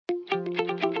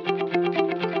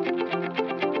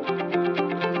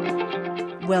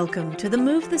Welcome to the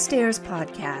Move the Stairs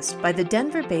podcast by the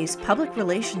Denver-based public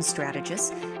relations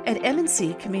strategists at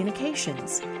M&C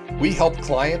Communications. We help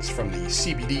clients from the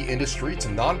CBD industry to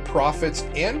nonprofits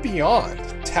and beyond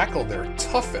tackle their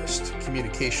toughest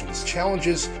communications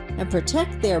challenges and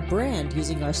protect their brand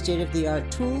using our state-of-the-art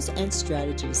tools and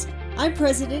strategies. I'm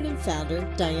President and Founder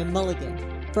Diane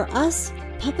Mulligan. For us,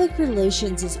 public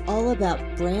relations is all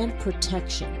about brand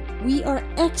protection. We are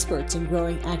experts in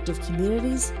growing active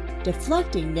communities,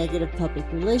 deflecting negative public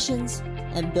relations,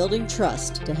 and building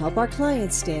trust to help our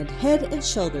clients stand head and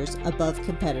shoulders above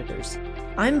competitors.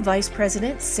 I'm Vice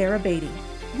President Sarah Beatty.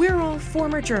 We're all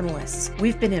former journalists.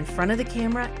 We've been in front of the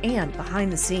camera and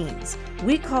behind the scenes.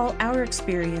 We call our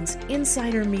experience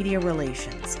insider media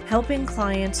relations, helping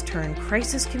clients turn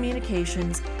crisis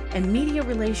communications and media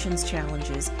relations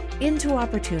challenges into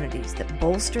opportunities that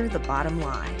bolster the bottom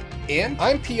line. And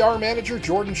I'm PR Manager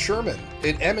Jordan Sherman.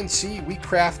 At M&C, we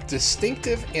craft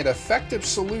distinctive and effective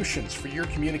solutions for your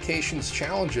communications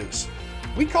challenges.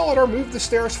 We call it our Move the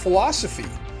Stairs philosophy.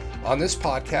 On this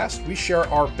podcast, we share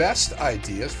our best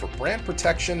ideas for brand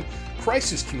protection,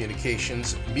 crisis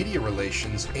communications, media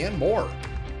relations, and more.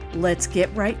 Let's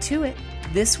get right to it.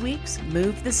 This week's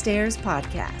Move the Stairs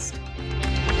podcast.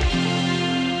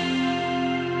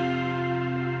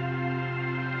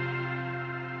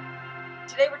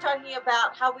 Today we're talking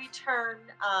about how we turn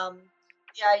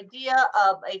the idea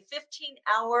of a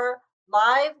 15-hour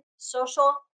live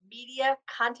social media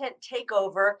content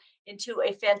takeover into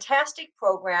a fantastic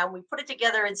program. We put it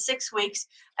together in 6 weeks,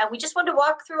 and we just want to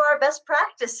walk through our best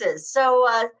practices. So,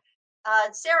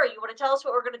 Sarah, you want to tell us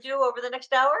what we're going to do over the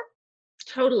next hour?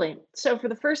 Totally. So for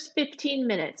the first 15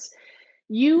 minutes,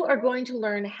 you are going to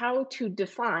learn how to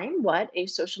define what a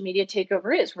social media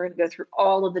takeover is. We're going to go through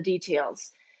all of the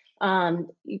details.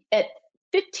 At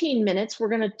 15 minutes, we're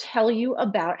going to tell you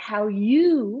about how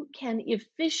you can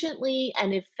efficiently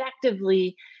and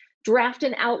effectively draft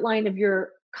an outline of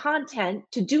your content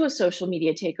to do a social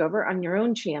media takeover on your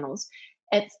own channels.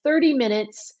 At 30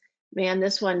 minutes, man,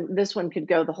 this one could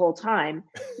go the whole time.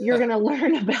 You're going to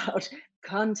learn about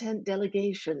content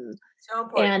delegation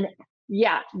and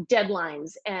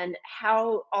deadlines and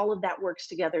how all of that works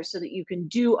together so that you can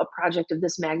do a project of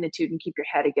this magnitude and keep your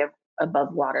head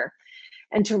above water.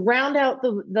 And to round out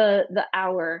the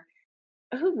hour,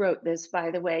 who wrote this, by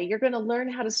the way? You're going to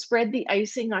learn how to spread the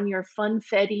icing on your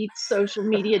funfetti social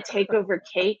media takeover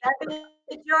cake. That'd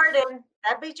be Jordan.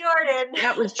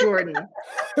 That was Jordan.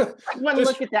 I want to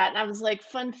look at that, and I was like,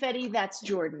 funfetti, that's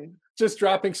Jordan. Just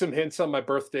dropping some hints on my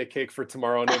birthday cake for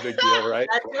tomorrow, no big deal, right?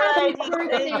 That's right. Happy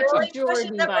birthday to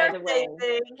Jordan, by the way.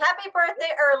 Happy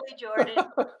birthday early, Jordan.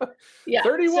 Yeah,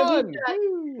 31.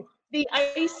 So the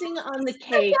icing on the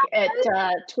cake at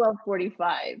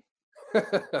 12:45.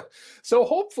 So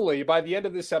hopefully by the end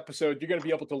of this episode, you're going to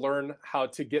be able to learn how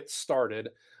to get started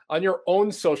on your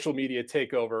own social media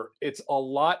takeover. It's a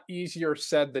lot easier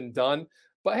said than done,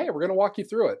 but hey, we're going to walk you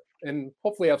through it and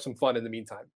hopefully have some fun in the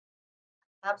meantime.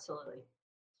 Absolutely.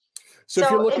 So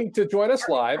if you're looking to join us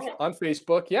live on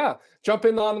Facebook, jump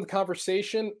in on the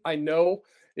conversation. I know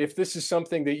if this is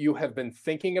something that you have been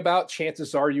thinking about,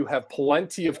 chances are you have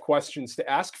plenty of questions to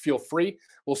ask. Feel free.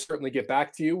 We'll certainly get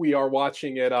back to you. We are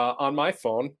watching it on my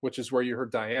phone, which is where you heard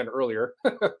Diane earlier.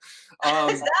 That's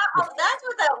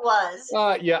what that was.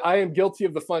 Yeah, I am guilty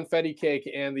of the funfetti cake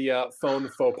and the phone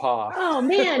faux pas. Oh,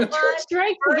 man, 2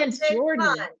 strikes against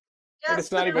Jordan. And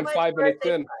it's not even 5 minutes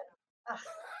in.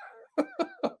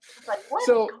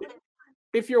 So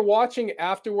if you're watching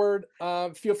afterward,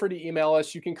 feel free to email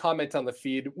us. You can comment on the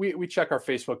feed. We check our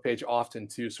Facebook page often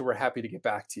too, so we're happy to get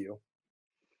back to you.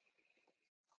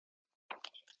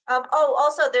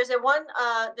 Also, there's a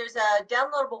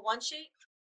downloadable one sheet.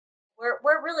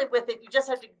 We're really with it. You just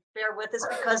have to bear with us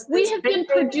because we have been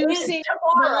producing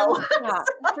nonstop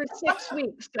for 6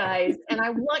 weeks, guys, and I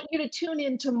want you to tune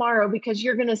in tomorrow because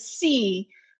you're going to see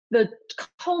the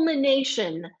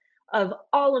culmination of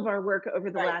all of our work over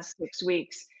the last 6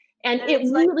 weeks. And it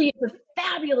really is a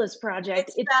fabulous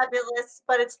project. It's fabulous,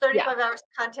 but it's 35 hours of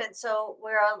content. So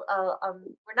we're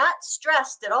not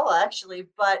stressed at all, actually,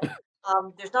 but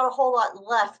there's not a whole lot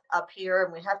left up here,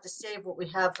 and we have to save what we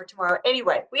have for tomorrow.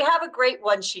 Anyway, we have a great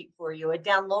one sheet for you, a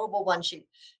downloadable one sheet.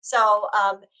 So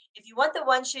if you want the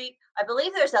one sheet, I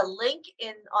believe there's a link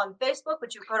on Facebook,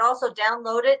 but you could also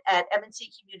download it at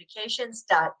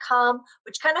mnccommunications.com,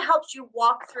 which kind of helps you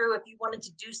walk through if you wanted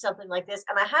to do something like this.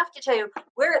 And I have to tell you,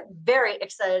 we're very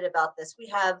excited about this.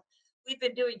 We've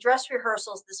been doing dress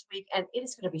rehearsals this week, and it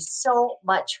is going to be so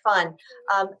much fun.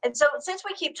 And so since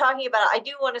we keep talking about it, I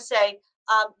do want to say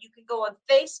you can go on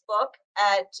Facebook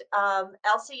at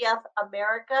LCF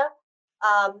America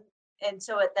And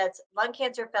so that's Lung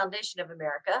Cancer Foundation of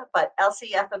America, but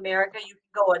LCF America. You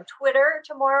can go on Twitter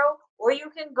tomorrow, or you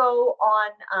can go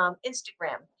on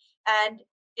Instagram. And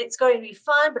it's going to be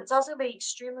fun, but it's also going to be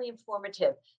extremely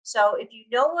informative. So if you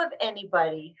know of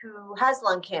anybody who has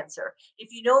lung cancer,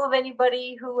 if you know of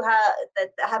anybody who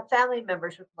have family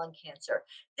members with lung cancer,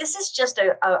 this is just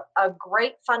a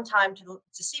great fun time to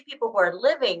see people who are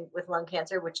living with lung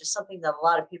cancer, which is something that a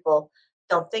lot of people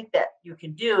don't think that you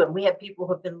can do. And we have people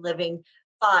who have been living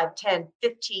 5, 10,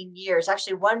 15 years.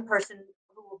 Actually, one person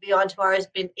who will be on tomorrow has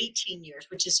been 18 years,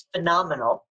 which is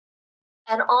phenomenal.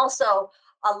 And also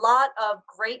a lot of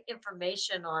great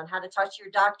information on how to talk to your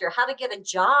doctor, how to get a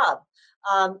job,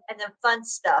 and then fun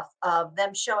stuff of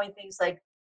them showing things like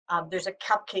there's a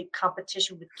cupcake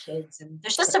competition with kids, and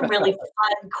there's just some really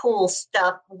fun, cool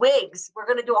stuff. Wigs. We're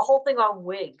going to do a whole thing on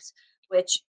wigs,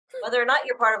 which whether or not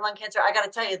you're part of lung cancer, I got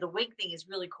to tell you, the wig thing is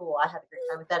really cool. I had a great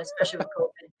time with that, especially with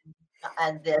COVID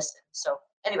and this. So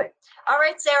anyway, all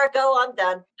right, Sarah, go. I'm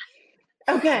done.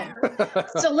 Okay,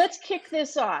 so let's kick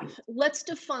this off. Let's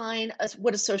define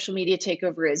what a social media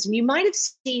takeover is. And you might have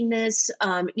seen this,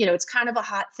 it's kind of a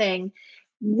hot thing.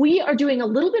 We are doing a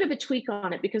little bit of a tweak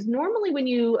on it because normally when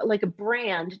like a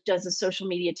brand does a social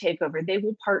media takeover, they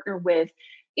will partner with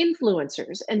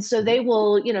influencers. And so they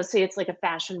will, say it's like a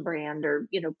fashion brand or,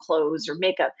 clothes or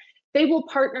makeup. They will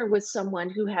partner with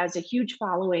someone who has a huge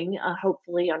following,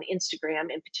 hopefully on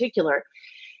Instagram in particular.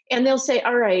 And they'll say,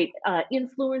 all right,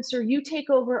 influencer, you take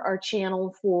over our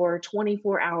channel for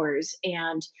 24 hours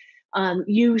and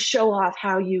you show off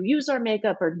how you use our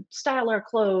makeup or style our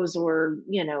clothes or,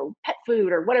 pet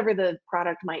food or whatever the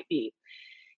product might be.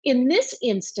 In this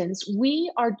instance,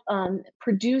 we are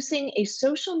producing a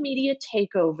social media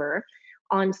takeover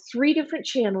on 3 different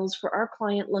channels for our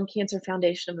client, Lung Cancer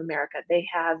Foundation of America. They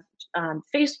have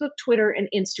Facebook, Twitter, and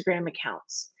Instagram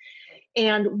accounts.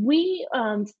 And we,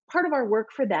 part of our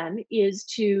work for them is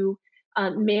to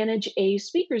manage a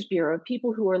speakers bureau of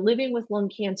people who are living with lung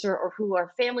cancer or who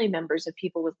are family members of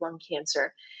people with lung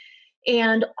cancer.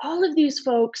 And all of these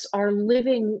folks are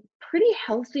living pretty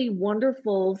healthy,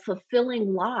 wonderful,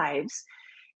 fulfilling lives.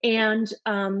 And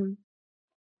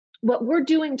what we're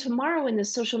doing tomorrow in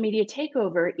this social media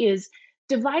takeover is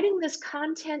dividing this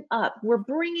content up. We're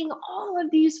bringing all of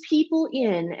these people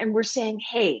in and we're saying,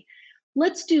 hey,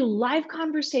 let's do live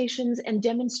conversations and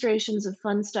demonstrations of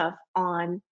fun stuff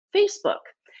on Facebook.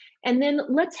 And then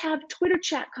let's have Twitter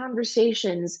chat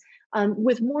conversations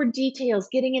with more details,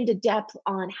 getting into depth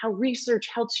on how research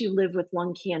helps you live with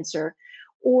lung cancer,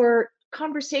 or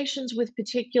conversations with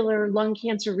particular lung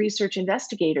cancer research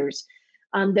investigators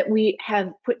that we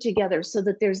have put together so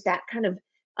that there's that kind of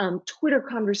Twitter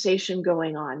conversation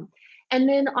going on. And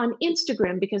then on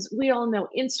Instagram, because we all know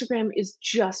Instagram is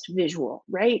just visual,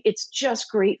 right? It's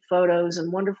just great photos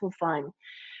and wonderful fun.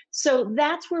 So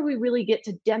that's where we really get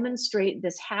to demonstrate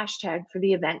this hashtag for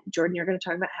the event. Jordan, you're going to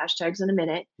talk about hashtags in a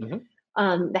minute.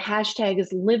 The hashtag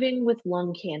is Living with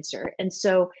Lung Cancer. And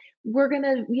so we're going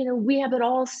to, we have it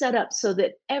all set up so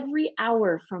that every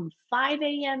hour from 5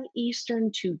 a.m.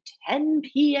 Eastern to 10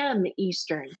 p.m.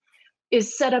 Eastern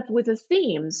is set up with a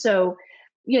theme. So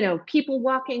people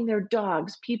walking their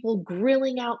dogs, people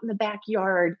grilling out in the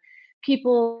backyard,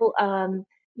 people,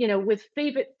 with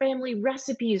favorite family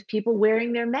recipes, people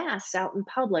wearing their masks out in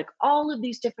public, all of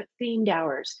these different themed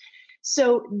hours.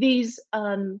 So these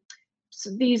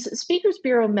Speakers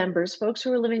Bureau members, folks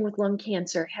who are living with lung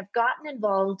cancer, have gotten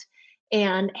involved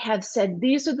and have said,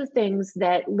 these are the things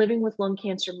that living with lung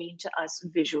cancer mean to us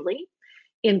visually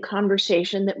in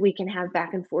conversation that we can have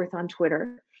back and forth on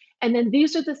Twitter. And then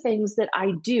these are the things that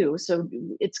I do. So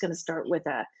it's going to start with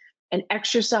an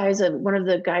exercise. One of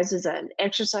the guys is an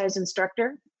exercise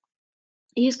instructor.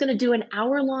 He's going to do an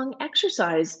hour-long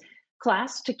exercise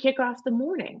class to kick off the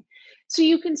morning. So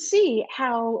you can see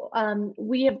how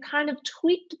we have kind of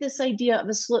tweaked this idea of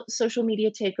a social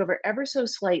media takeover ever so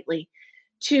slightly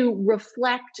to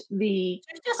reflect the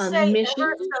mission.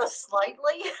 Ever so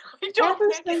slightly? I don't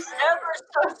think it's ever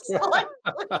so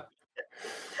slightly.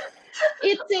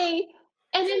 It's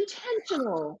an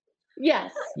intentional,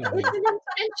 yes, it's an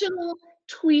intentional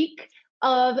tweak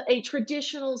of a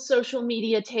traditional social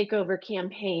media takeover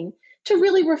campaign to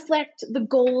really reflect the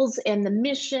goals and the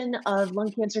mission of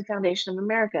Lung Cancer Foundation of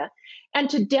America and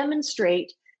to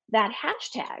demonstrate that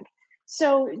hashtag.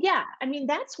 So yeah, I mean,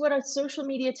 that's what a social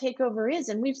media takeover is.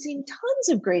 And we've seen tons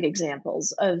of great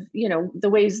examples of, the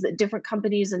ways that different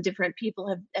companies and different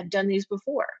people have done these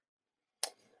before.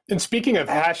 And speaking of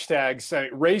hashtags,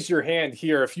 raise your hand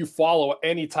here if you follow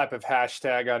any type of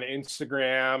hashtag on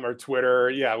Instagram or Twitter.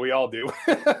 Yeah, we all do.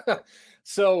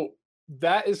 So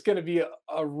that is going to be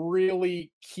a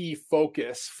really key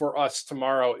focus for us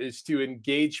tomorrow, is to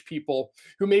engage people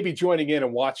who may be joining in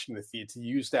and watching the feed to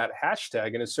use that hashtag.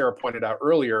 And as Sarah pointed out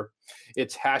earlier,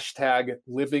 it's hashtag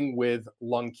living with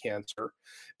lung cancer.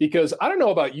 Because I don't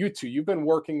know about you two, you've been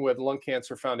working with Lung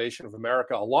Cancer Foundation of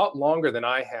America a lot longer than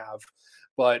I have.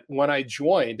 But when I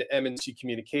joined MNC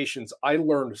Communications, I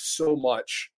learned so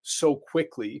much so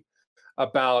quickly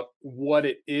about what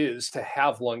it is to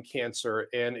have lung cancer,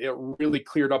 and it really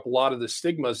cleared up a lot of the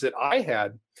stigmas that I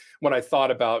had when I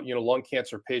thought about, lung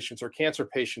cancer patients or cancer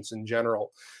patients in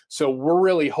general. So we're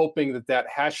really hoping that that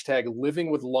hashtag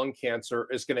living with lung cancer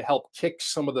is going to help kick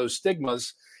some of those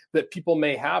stigmas that people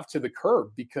may have to the curb,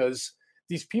 because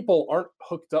these people aren't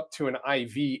hooked up to an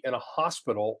IV in a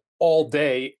hospital all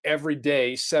day, every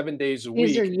day, 7 days a week.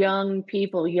 These are young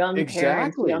people, young parents,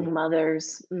 Exactly. young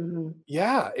mothers. Mhm.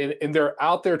 Yeah, and they're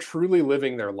out there truly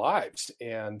living their lives.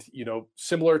 And,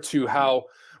 similar to how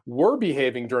we're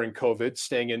behaving during COVID,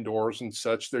 staying indoors and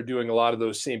such, they're doing a lot of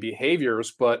those same behaviors,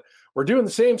 but we're doing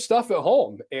the same stuff at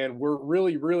home. And we're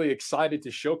really, really excited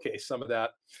to showcase some of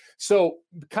that. So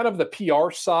kind of the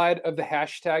PR side of the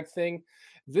hashtag thing,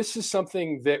 this is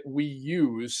something that we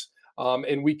use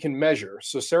and we can measure.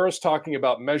 So Sarah's talking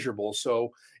about measurables.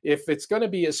 So if it's going to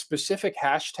be a specific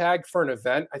hashtag for an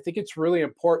event, I think it's really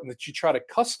important that you try to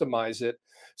customize it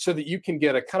so that you can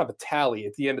get a kind of a tally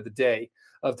at the end of the day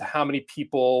of how many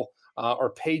people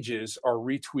or pages are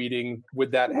retweeting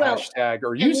with that hashtag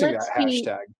or using that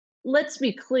hashtag. Let's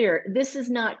be clear. This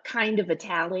is not kind of a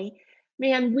tally.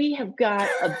 Man, we have got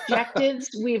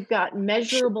objectives, we've got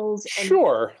measurables. And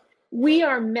sure. We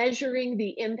are measuring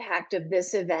the impact of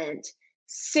this event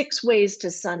 6 ways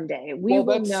to Sunday. We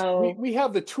will know. We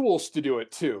have the tools to do it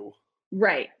too.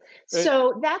 Right.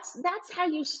 So that's how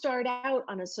you start out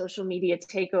on a social media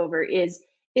takeover, is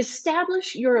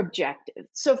establish your objective.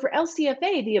 So for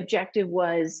LCFA, the objective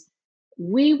was,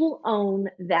 we will own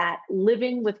that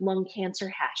living with lung cancer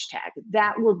hashtag.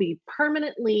 That will be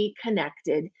permanently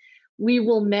connected. We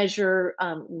will measure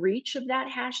reach of that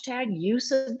hashtag,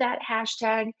 use of that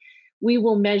hashtag. We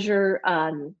will measure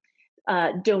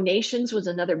donations was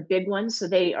another big one. So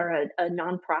they are a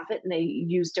nonprofit, and they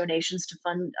use donations to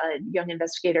fund young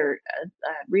investigator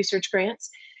research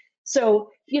grants. So,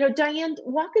 Diane,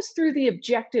 walk us through the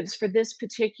objectives for this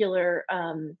particular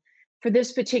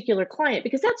client,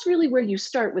 because that's really where you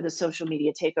start with a social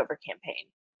media takeover campaign.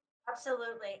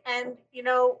 Absolutely. And,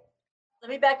 let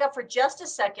me back up for just a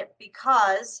second,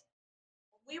 because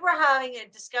we were having a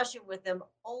discussion with them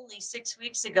only 6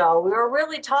 weeks ago. We were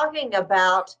really talking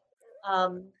about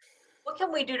what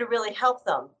can we do to really help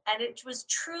them? And it was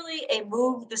truly a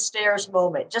move the stairs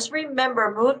moment. Just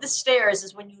remember, move the stairs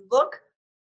is when you look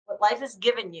what life has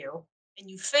given you and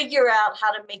you figure out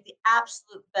how to make the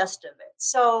absolute best of it.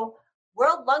 So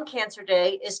World Lung Cancer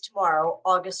Day is tomorrow,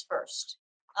 August 1st.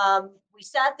 We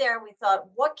sat there and we thought,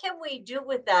 what can we do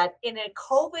with that in a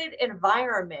COVID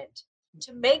environment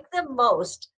to make the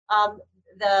most?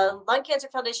 The Lung Cancer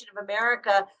Foundation of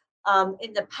America,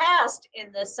 in the past,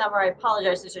 in the summer, I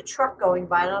apologize, there's a truck going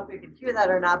by. I don't know if you can hear that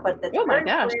or not, but that's very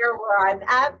clear where I'm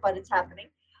at, but it's happening.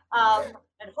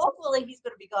 And hopefully he's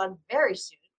going to be gone very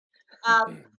soon.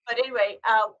 But anyway,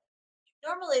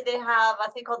 normally they have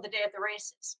a thing called the Day at the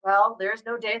Races. Well, there's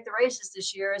no Day at the Races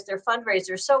this year as their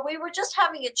fundraiser. So we were just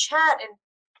having a chat and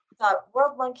thought,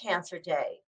 World Lung Cancer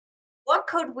Day, what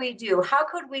could we do? How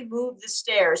could we move the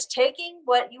stairs, taking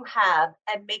what you have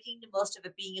and making the most of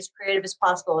it, being as creative as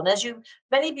possible? And as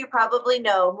many of you probably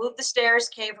know, Move the Stairs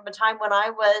came from a time when I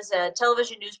was a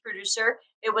television news producer.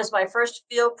 It was my first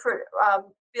field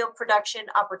production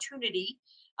opportunity.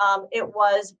 It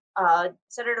was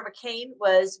Senator McCain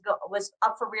was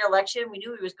up for re-election. We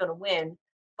knew he was going to win,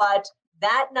 but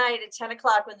that night at 10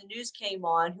 o'clock when the news came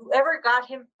on, whoever got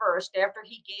him first after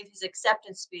he gave his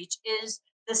acceptance speech is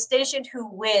the station who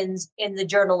wins in the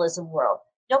journalism world.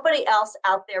 Nobody else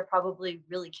out there probably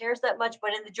really cares that much,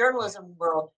 but in the journalism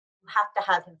world, you have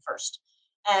to have him first.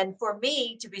 And for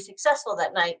me to be successful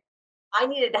that night, I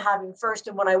needed to have him first.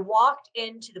 And when I walked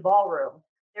into the ballroom,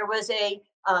 there was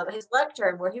his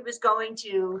lectern where he was going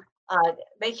to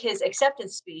make his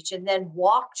acceptance speech and then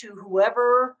walk to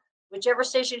whichever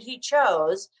station he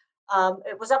chose.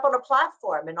 It was up on a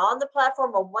platform, and on the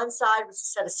platform on one side was a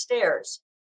set of stairs.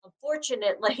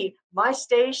 Unfortunately, my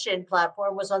station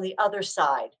platform was on the other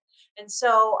side. And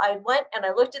so I went and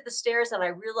I looked at the stairs and I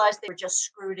realized they were just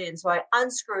screwed in. So I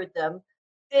unscrewed them,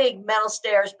 big metal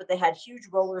stairs, but they had huge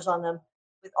rollers on them.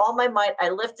 With all my might, I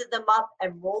lifted them up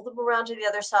and rolled them around to the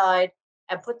other side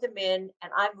and put them in,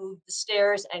 and I moved the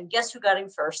stairs. And guess who got him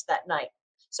first that night?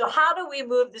 So how do we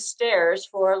move the stairs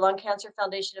for Lung Cancer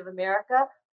Foundation of America?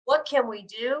 What can we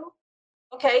do?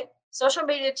 Okay, social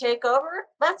media takeover,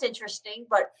 that's interesting,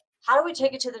 but how do we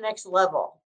take it to the next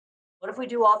level? What if we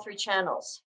do all 3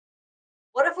 channels?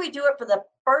 What if we do it for the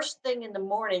first thing in the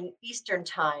morning Eastern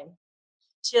time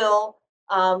till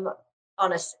on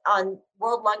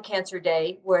World Lung Cancer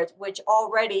Day, which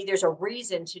already there's a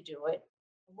reason to do it.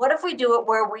 What if we do it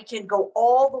where we can go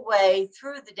all the way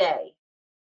through the day?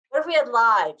 What if we had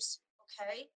lives?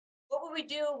 Okay, what would we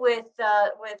do with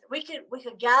we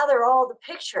could gather all the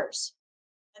pictures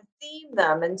and theme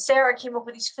them. And Sarah came up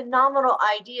with these phenomenal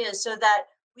ideas so that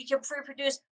we can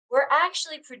pre-produce. We're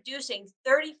actually producing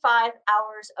 35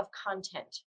 hours of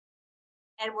content,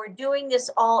 and we're doing this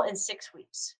all in 6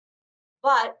 weeks.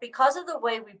 But because of the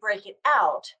way we break it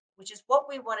out, which is what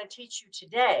we want to teach you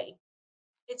today,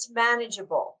 it's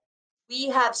manageable. We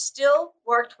have still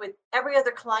worked with every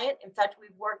other client. In fact, we've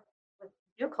worked with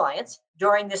new clients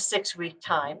during this 6-week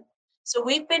time. So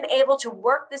we've been able to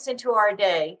work this into our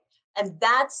day. And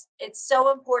it's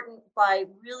so important by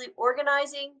really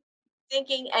organizing,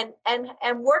 thinking,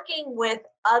 and working with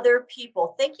other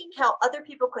people, thinking how other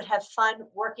people could have fun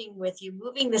working with you,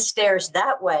 moving the stairs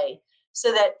that way,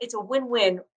 so that it's a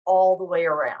win-win all the way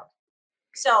around.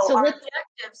 So our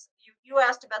objectives, you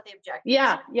asked about the objectives.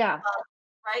 Yeah.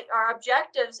 Right, our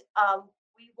objectives,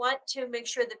 we want to make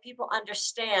sure that people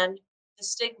understand the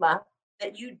stigma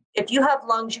that if you have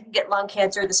lungs, you can get lung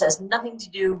cancer. This has nothing to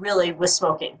do really with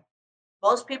smoking.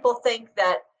 Most people think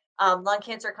that lung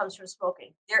cancer comes from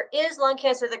smoking. There is lung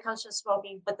cancer that comes from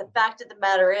smoking, but the fact of the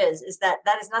matter is that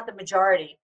is not the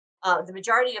majority. The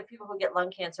majority of people who get lung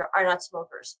cancer are not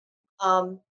smokers.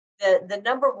 The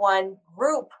number one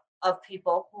group of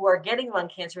people who are getting lung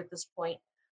cancer at this point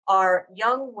are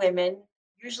young women,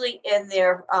 usually in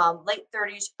their late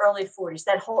 30s, early 40s.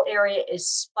 That whole area is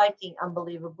spiking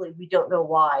unbelievably. We don't know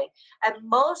why. And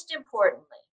most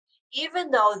importantly,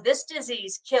 even though this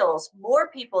disease kills more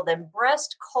people than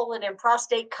breast, colon, and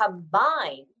prostate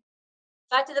combined,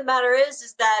 the fact of the matter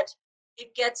is that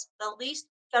it gets the least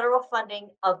federal funding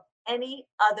of any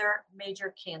other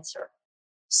major cancer.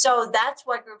 So that's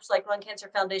why groups like Lung Cancer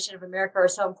Foundation of America are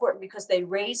so important, because they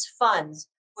raise funds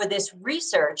for this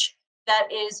research that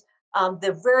is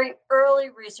the very early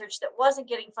research that wasn't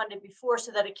getting funded before,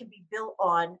 so that it can be built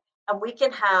on, and we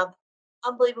can have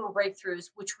unbelievable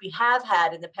breakthroughs, which we have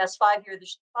had in the past 5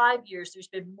 years. 5 years, there's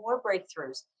been more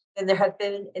breakthroughs than there have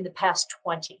been in the past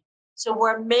 20. So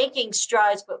we're making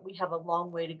strides, but we have a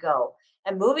long way to go.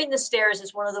 And moving the stairs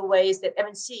is one of the ways that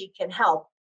MNC can help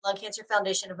Lung Cancer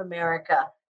Foundation of America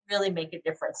really make a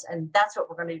difference. And that's what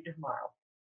we're going to do tomorrow.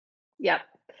 Yep.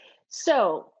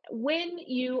 So when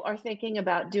you are thinking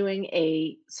about doing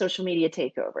a social media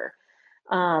takeover,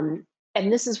 and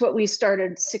this is what we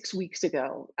started 6 weeks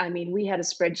ago. I mean, we had a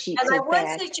spreadsheet. And I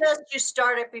would suggest you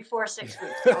start it before 6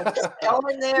 weeks. I'm just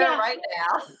going there right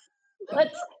now.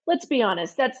 Let's be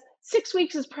honest. That's 6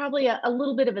 weeks is probably a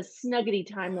little bit of a snuggety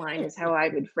timeline, is how I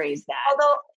would phrase that.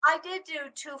 Although I did do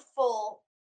 2 full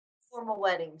formal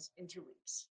weddings in 2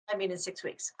 weeks. I mean, in 6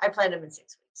 weeks. I planned them in 6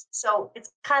 weeks. So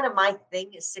it's kind of my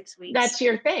thing is 6 weeks. That's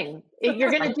your thing.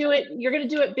 You're going to do it. You're going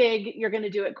to do it big. You're going to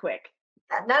do it quick.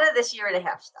 Yeah, none of this 1.5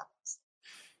 year stuff.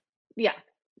 Yeah.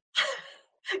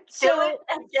 Do it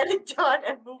and get it done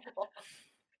and move on.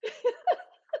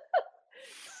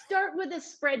 Start with a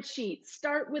spreadsheet.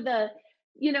 Start with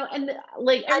and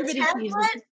like everybody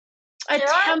teases a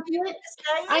template.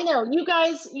 I know you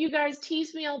guys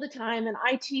tease me all the time, and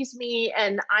I tease me,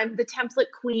 and I'm the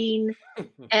template queen,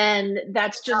 and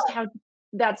that's just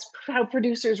how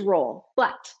producers roll.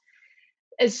 But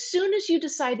as soon as you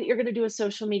decide that you're going to do a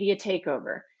social media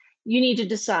takeover, you need to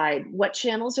decide what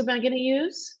channels am I going to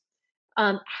use?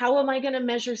 How am I going to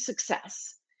measure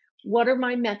success? What are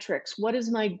my metrics? What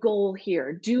is my goal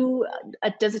here?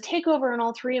 Does a takeover on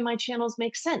all 3 of my channels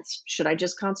make sense? Should I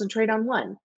just concentrate on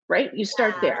one? Right? You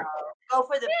start there. Go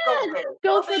for the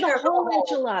whole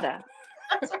enchilada.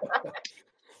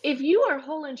 If you are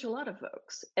whole enchilada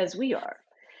folks, as we are,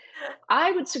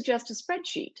 I would suggest a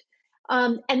spreadsheet.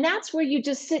 And that's where you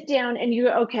just sit down and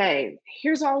okay,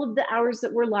 here's all of the hours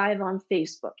that we're live on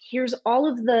Facebook. Here's all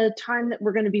of the time that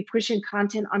we're going to be pushing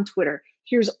content on Twitter.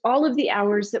 Here's all of the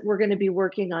hours that we're going to be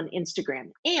working on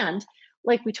Instagram. And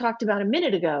like we talked about a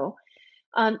minute ago,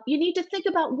 you need to think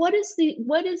about what is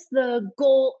the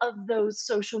goal of those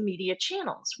social media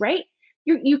channels, right?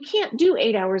 You can't do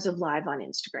 8 hours of live on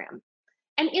Instagram.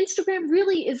 And Instagram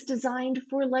really is designed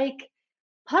for like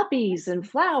puppies and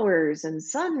flowers and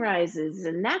sunrises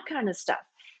and that kind of stuff.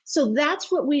 So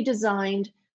that's what we designed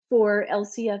for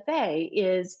LCFA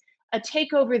is a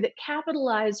takeover that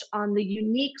capitalized on the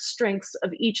unique strengths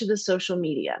of each of the social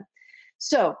media.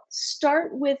 So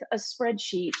start with a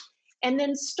spreadsheet, and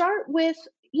then start with,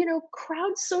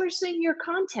 crowdsourcing your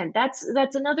content.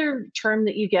 That's another term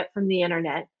that you get from the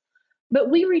internet. But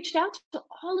we reached out to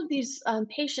all of these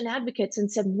patient advocates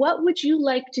and said, what would you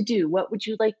like to do? What would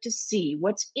you like to see?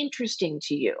 What's interesting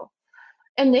to you?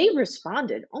 And they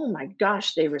responded. Oh my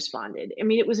gosh, they responded. I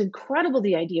mean, it was incredible,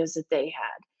 the ideas that they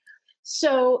had.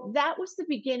 So that was the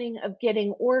beginning of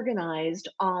getting organized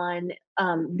on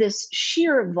this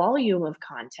sheer volume of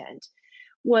content,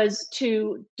 was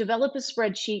to develop a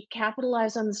spreadsheet,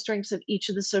 capitalize on the strengths of each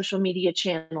of the social media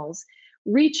channels,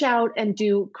 reach out and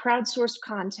do crowdsourced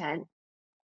content,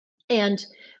 and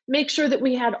make sure that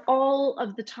we had all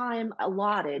of the time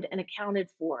allotted and accounted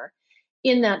for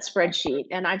in that spreadsheet.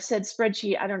 And I've said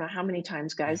spreadsheet, I don't know how many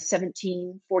times, guys,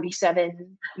 17,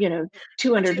 47,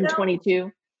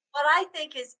 222. What I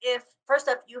think is, first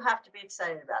up, you have to be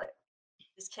excited about it.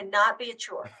 This cannot be a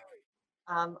chore.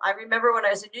 I remember when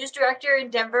I was a news director in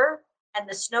Denver and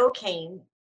the snow came,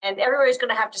 and everybody's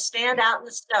going to have to stand out in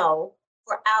the snow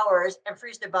for hours and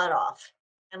freeze their butt off.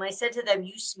 And I said to them,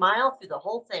 you smile through the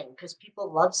whole thing because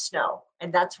people love snow.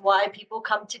 And that's why people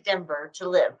come to Denver to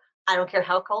live. I don't care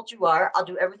how cold you are. I'll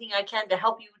do everything I can to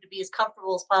help you to be as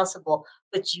comfortable as possible.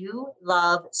 But you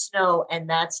love snow, and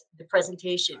that's the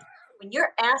presentation. When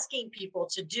you're asking people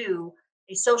to do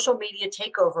a social media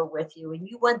takeover with you and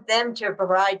you want them to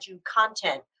provide you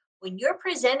content, when you're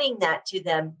presenting that to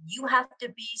them, you have to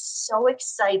be so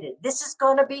excited. This is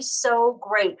going to be so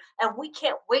great. And we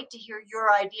can't wait to hear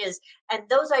your ideas. And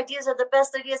those ideas are the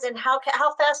best ideas. And how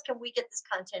fast can we get this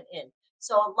content in?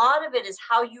 So a lot of it is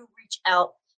how you reach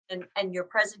out and your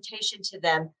presentation to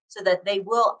them so that they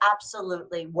will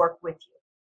absolutely work with you.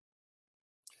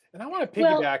 And I want to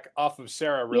piggyback off of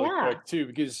Sarah really quick too,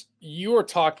 because you were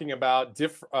talking about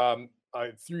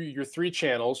through your three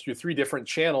different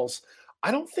channels.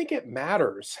 I don't think it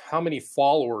matters how many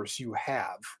followers you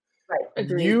have. Right.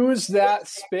 Agreed. Use that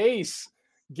space.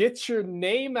 Get your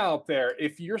name out there.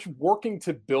 If you're working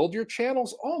to build your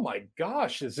channels, oh my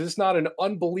gosh, is this not an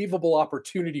unbelievable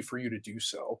opportunity for you to do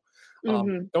so?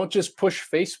 Don't just push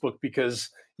Facebook because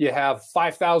you have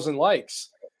 5,000 likes.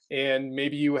 And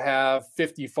maybe you have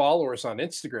 50 followers on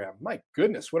Instagram. My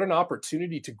goodness, what an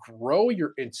opportunity to grow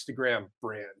your Instagram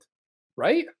brand,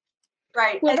 right?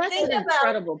 Right. Well, and that's an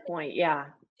incredible point. Yeah,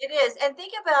 it is. And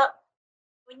think about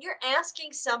when you're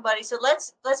asking somebody. So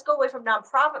let's go away from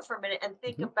nonprofit for a minute and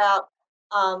think about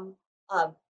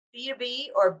B2B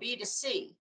or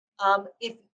B2C.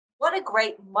 What a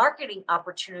great marketing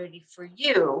opportunity for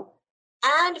you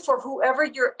and for whoever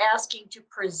you're asking to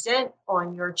present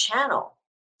on your channel.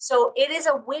 So it is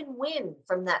a win-win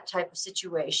from that type of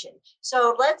situation.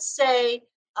 So let's say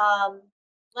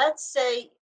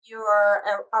you're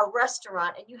a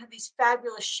restaurant and you have these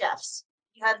fabulous chefs.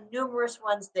 You have numerous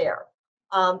ones there,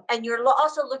 and you're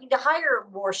also looking to hire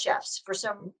more chefs for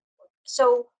some.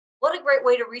 So what a great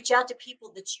way to reach out to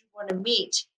people that you want to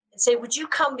meet and say, would you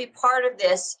come be part of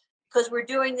this? Because we're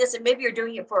doing this, and maybe you're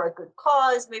doing it for a good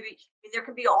cause. Maybe there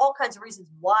can be all kinds of reasons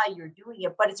why you're doing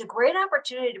it, but it's a great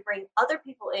opportunity to bring other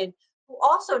people in who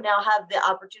also now have the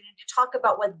opportunity to talk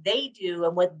about what they do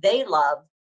and what they love.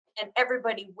 And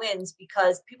everybody wins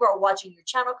because people are watching your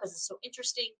channel because it's so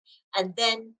interesting. And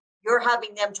then you're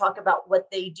having them talk about what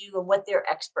they do and what they're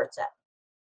experts at.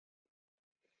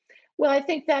 Well, I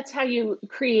think that's how you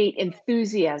create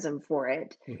enthusiasm for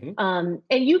it. And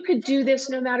you could do this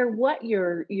no matter what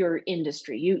your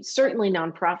industry. Certainly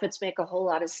nonprofits make a whole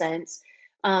lot of sense.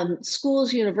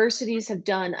 Schools, universities have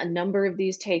done a number of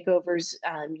these takeovers.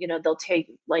 They'll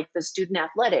take like the student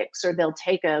athletics, or they'll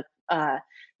take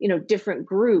different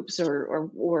groups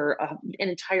or an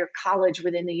entire college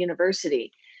within the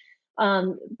university.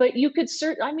 But you could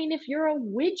if you're a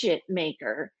widget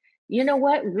maker, you know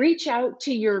what? Reach out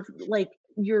to your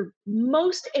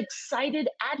most excited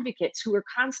advocates who are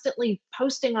constantly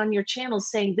posting on your channel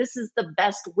saying, this is the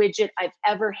best widget I've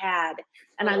ever had.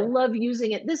 And I love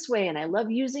using it this way. And I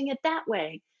love using it that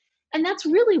way. And that's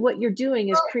really what you're doing,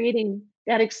 is creating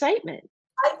that excitement.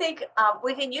 I think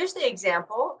we can use the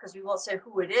example, because we won't say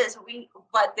who it is,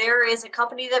 but there is a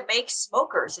company that makes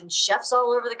smokers, and chefs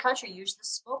all over the country use the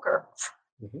smoker.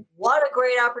 What a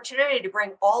great opportunity to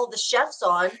bring all the chefs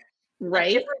on at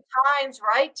different times,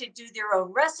 right? To do their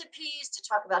own recipes, to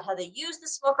talk about how they use the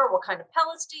smoker, what kind of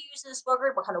pellets do you use in the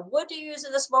smoker, what kind of wood do you use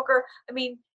in the smoker.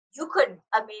 You could,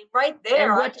 right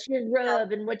there. And what's your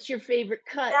rub, and what's your favorite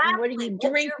cut, exactly. And what do you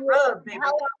drink with? Rub, baby?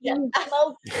 How often you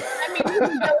smoke? You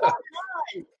can go on.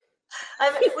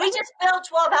 We just filled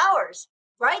 12 hours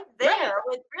right there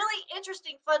with really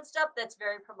interesting, fun stuff that's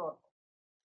very promotable.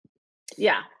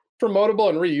 Yeah. Promotable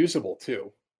and reusable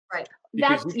too. Right.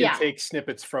 Because That's you can take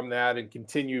snippets from that and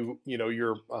continue,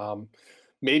 your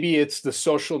maybe it's the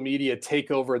social media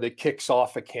takeover that kicks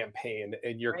off a campaign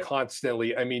and you're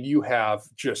constantly, you have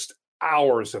just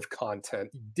hours of content,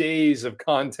 days of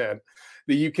content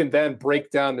that you can then break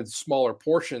down into smaller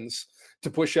portions to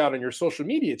push out on your social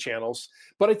media channels.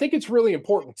 But I think it's really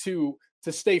important to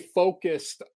stay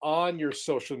focused on your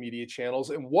social media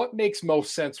channels and what makes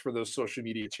most sense for those social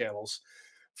media channels.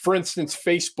 For instance,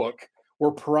 Facebook. We're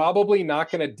probably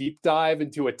not going to deep dive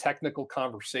into a technical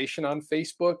conversation on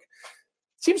Facebook.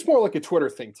 Seems more like a Twitter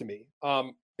thing to me.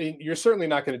 You're certainly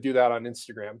not going to do that on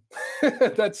Instagram.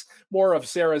 That's more of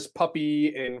Sarah's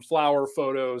puppy and flower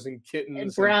photos and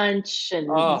kittens. And brunch and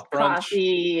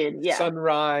coffee and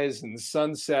sunrise and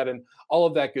sunset and all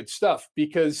of that good stuff,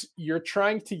 because you're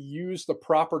trying to use the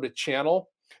proper channel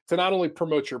to not only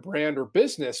promote your brand or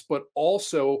business, but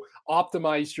also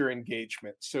optimize your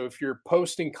engagement. So if you're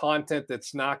posting content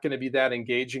that's not going to be that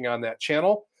engaging on that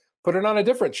channel, put it on a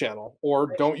different channel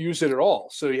or don't use it at all.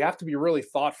 So you have to be really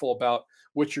thoughtful about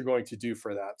what you're going to do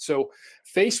for that. So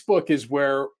Facebook is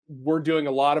where we're doing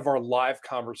a lot of our live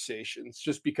conversations,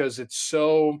 just because it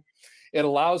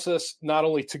allows us not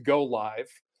only to go live,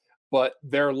 but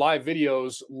there are live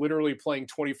videos literally playing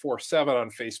 24/7 on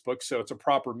Facebook. So it's a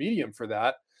proper medium for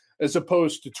that, as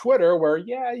opposed to Twitter, where,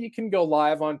 you can go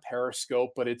live on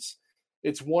Periscope, but it's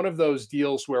one of those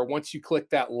deals where once you click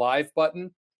that live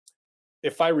button,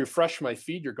 if I refresh my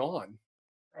feed, you're gone.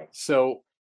 Right. So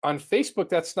on Facebook,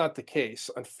 that's not the case.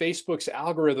 On Facebook's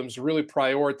algorithms really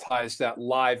prioritize that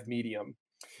live medium.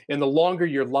 And the longer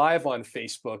you're live on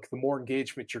Facebook, the more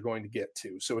engagement you're going to get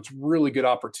to. So it's really good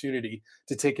opportunity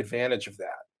to take advantage of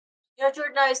that.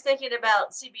 Jordan, I was thinking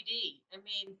about CBD.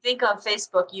 Think on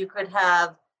Facebook, you could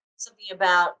have something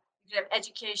about, you can have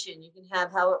education, you can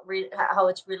have how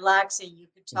it's relaxing, you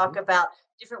could talk about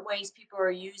different ways people are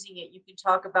using it, you can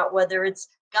talk about whether it's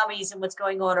gummies and what's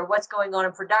going on, or what's going on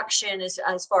in production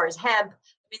as far as hemp.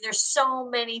 There's so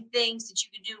many things that you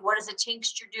can do. What does a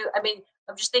tincture do?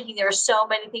 I'm just thinking there are so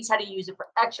many things, how to use it for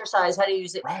exercise, how to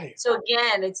use it. Right. So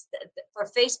again, it's for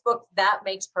Facebook, that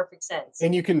makes perfect sense.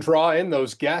 And you can draw in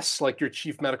those guests like your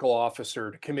chief medical officer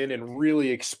to come in and really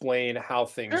explain how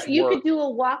things work. You could do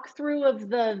a walkthrough of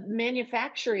the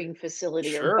manufacturing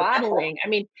facility or bottling.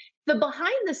 The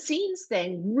behind the scenes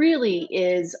thing really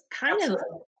is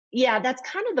that's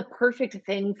kind of the perfect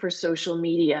thing for social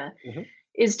media,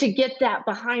 is to get that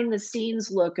behind the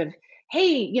scenes look of,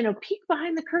 hey, peek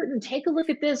behind the curtain, take a look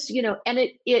at this, and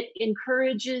it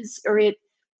encourages, or it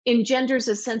engenders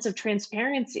a sense of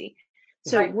transparency.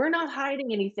 So we're not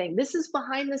hiding anything. This is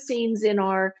behind the scenes in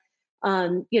our,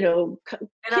 kitchen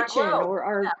or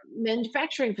our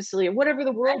manufacturing facility, or whatever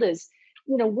the world is.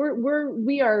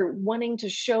 We are wanting to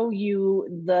show you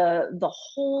the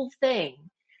whole thing,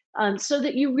 so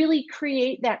that you really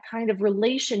create that kind of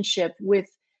relationship with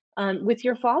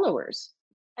your followers.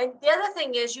 And the other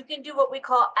thing is, you can do what we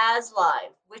call as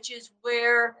live, which is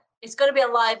where it's going to be a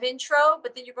live intro,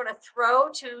 but then you're going to throw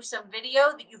to some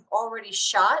video that you've already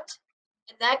shot.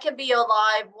 And that can be a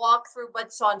live walkthrough, but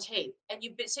it's on tape. And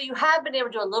so you have been able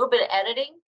to do a little bit of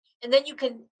editing, and then you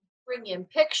can bring in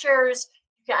pictures.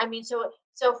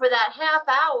 So for that half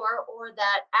hour or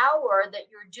that hour that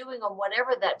you're doing on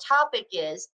whatever that topic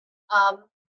is,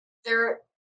 there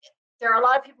are a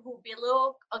lot of people who will be a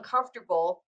little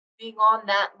uncomfortable being on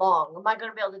that long. Am I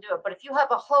going to be able to do it? But if you have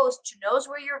a host who knows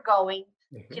where you're going,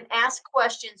 you can ask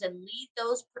questions and lead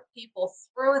those people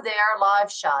through their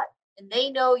live shot. And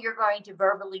they know you're going to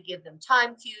verbally give them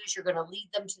time cues. You're going to lead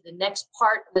them to the next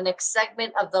part, the next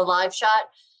segment of the live shot.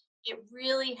 It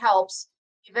really helps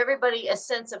give everybody a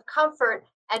sense of comfort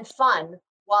and fun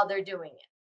while they're doing it.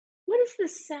 What does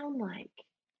this sound like?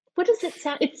 What does it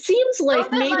sound? It seems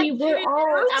like maybe we're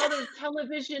all out of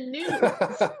television news.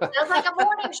 Sounds like a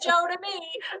morning show to me.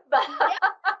 But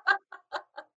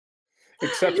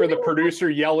except for the producer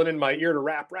yelling in my ear to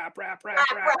rap.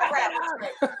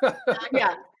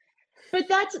 Yeah. But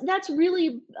that's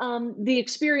really the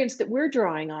experience that we're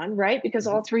drawing on, right? Because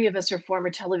all three of us are former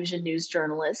television news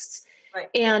journalists. Right.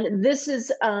 And this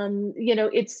is,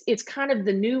 it's kind of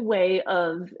the new way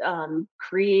of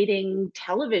creating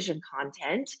television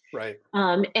content, right?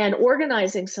 And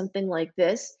organizing something like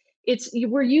this.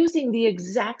 We're using the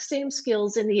exact same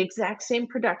skills and the exact same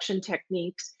production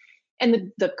techniques.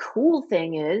 And the cool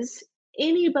thing is,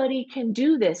 anybody can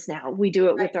do this now. We do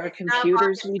it with our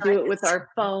computers. We do it with our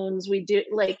phones. We do,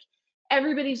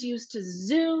 everybody's used to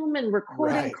Zoom and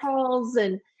recording calls,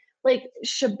 and like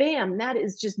shabam, that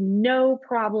is just no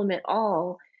problem at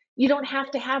all. You don't have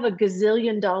to have a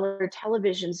gazillion-dollar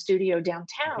television studio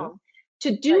downtown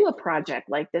to do a project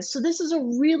like this. So this is a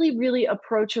really, really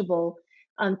approachable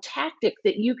tactic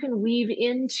that you can weave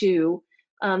into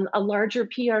a larger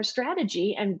PR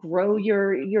strategy and grow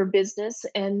your business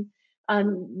and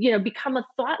become a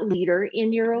thought leader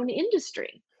in your own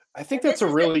industry. I think that's a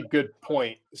really good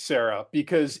point, Sarah,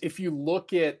 because if you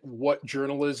look at what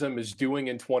journalism is doing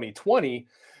in 2020,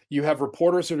 you have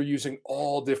reporters that are using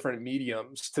all different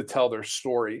mediums to tell their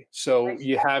story. So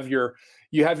you have your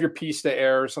piece that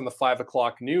airs on the 5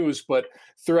 o'clock news, but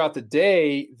throughout the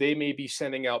day, they may be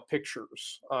sending out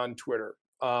pictures on Twitter,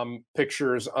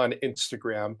 pictures on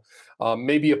Instagram,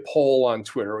 maybe a poll on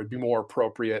Twitter would be more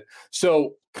appropriate.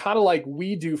 So kind of like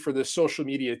we do for this social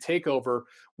media takeover,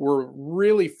 we're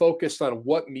really focused on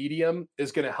what medium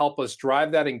is going to help us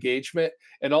drive that engagement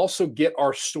and also get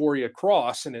our story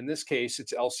across. And in this case,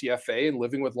 it's LCFA and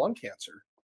living with lung cancer.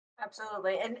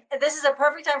 Absolutely. And this is a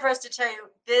perfect time for us to tell you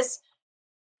this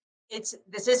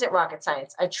isn't rocket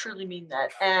science. I truly mean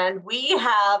that. And we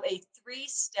have a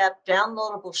 3-step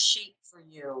downloadable sheet for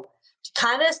you to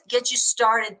kind of get you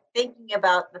started thinking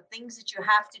about the things that you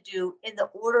have to do in the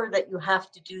order that you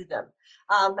have to do them.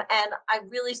 And I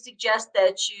really suggest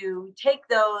that you take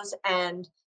those and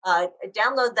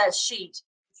download that sheet.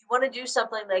 If you want to do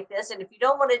something like this, and if you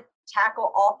don't want to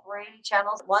tackle all 3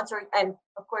 channels at once, and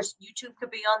of course, YouTube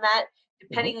could be on that,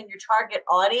 depending on your target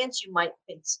audience, you might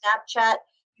think Snapchat.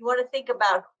 You want to think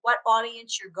about what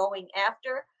audience you're going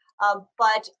after.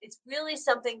 But it's really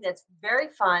something that's very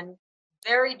fun,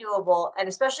 very doable, and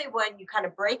especially when you kind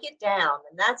of break it down,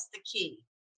 and that's the key.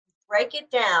 Break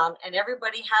it down, and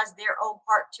everybody has their own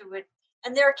part to it,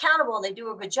 and they're accountable, and they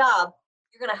do a good job.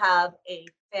 You're going to have a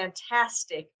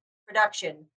fantastic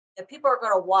production that people are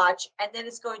going to watch, and then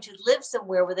it's going to live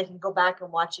somewhere where they can go back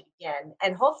and watch it again.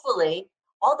 And hopefully,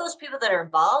 all those people that are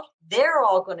involved, they're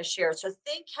all going to share. So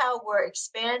think how we're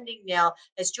expanding now.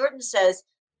 As Jordan says,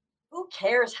 who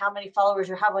cares how many followers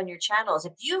you have on your channels?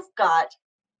 If you've got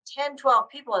 10, 12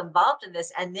 people involved in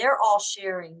this and they're all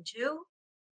sharing too,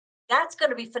 that's going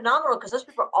to be phenomenal because those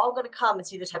people are all going to come and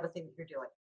see the type of thing that you're doing.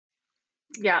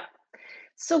 Yeah.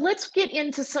 So let's get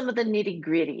into some of the nitty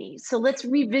gritty. So let's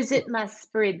revisit my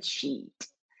spreadsheet.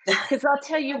 Because I'll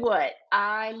tell you what,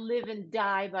 I live and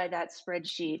die by that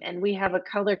spreadsheet, and we have a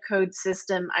color code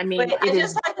system. I mean, I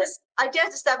have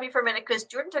to stop you for a minute because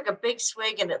Jordan took a big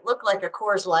swig and it looked like a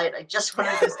Coors Light. I just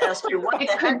wanted to ask you what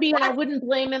it the could heck? be, and I wouldn't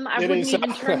blame him. I wouldn't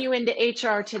even turn you into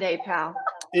HR today, pal.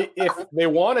 If they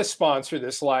want to sponsor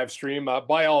this live stream,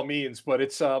 by all means, but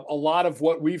it's a lot of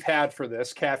what we've had for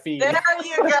this caffeine. There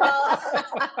you go.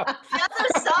 The other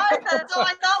side, that's all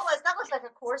I thought was that looks like a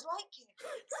Coors Light.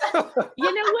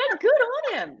 You know what? Good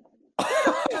on him.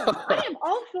 I am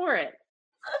all for it.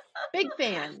 Big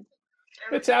fan.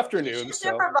 It's afternoon. You're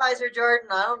supervisor, Jordan.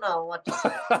 I don't know what to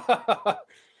say.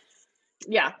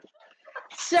 Yeah.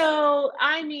 So,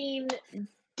 I mean,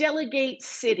 delegate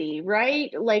city,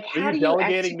 right? Like, how Are do you you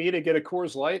delegating me to get a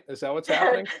Coors Light? Is that what's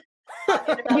happening?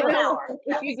 You know,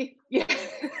 yeah.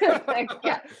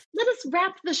 Let us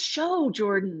wrap the show,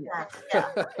 Jordan.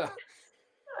 Yeah.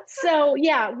 So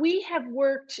yeah, we have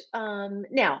worked.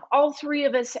 Now, all 3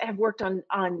 of us have worked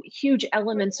on huge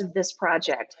elements of this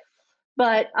project,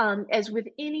 but as with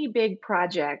any big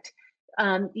project,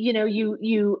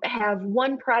 you have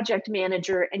one project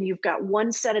manager and you've got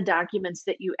one set of documents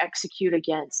that you execute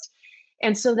against,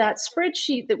 and so that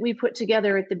spreadsheet that we put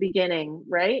together at the beginning,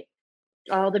 right?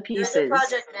 All the pieces. You're the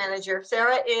project manager.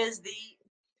 Sarah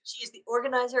she is the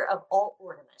organizer of all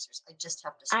organizers. I just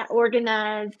have to say. I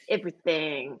organize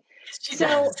everything. She So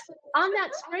does. on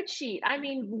that spreadsheet, I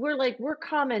mean, we're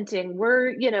commenting,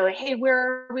 hey,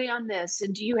 where are we on this?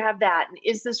 And do you have that? And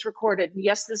is this recorded? And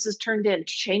yes, this is turned in,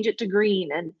 change it to green.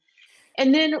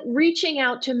 And then reaching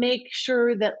out to make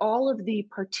sure that all of the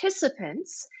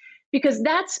participants, because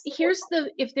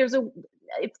if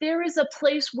there is a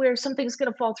place where something's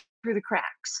going to fall through the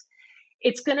cracks,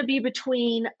 it's going to be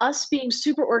between us being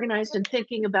super organized and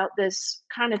thinking about this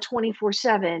kind of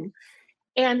 24/7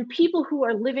 and people who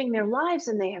are living their lives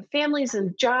and they have families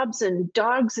and jobs and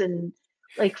dogs and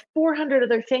like 400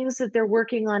 other things that they're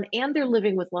working on, and they're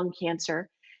living with lung cancer.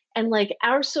 And like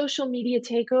our social media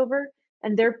takeover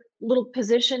and their little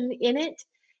position in it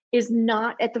is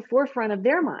not at the forefront of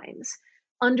their minds,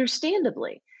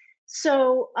 understandably.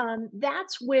 So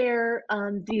that's where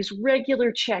these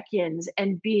regular check-ins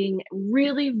and being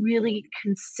really, really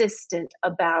consistent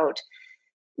about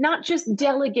not just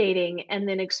delegating and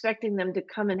then expecting them to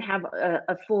come and have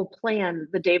a full plan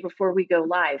the day before we go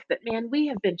live, but man, we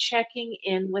have been checking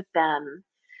in with them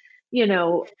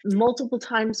multiple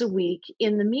times a week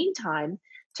in the meantime,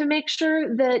 to make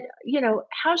sure that,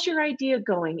 how's your idea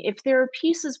going? If there are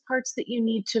parts that you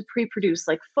need to pre-produce,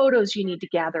 like photos you need to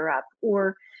gather up,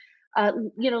 or,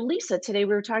 Lisa, today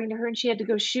we were talking to her and she had to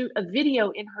go shoot a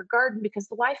video in her garden because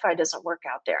the Wi-Fi doesn't work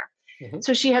out there.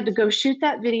 So she had to go shoot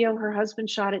that video. Her husband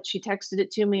shot it. She texted it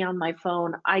to me on my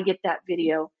phone. I get that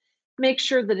video, make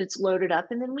sure that it's loaded up.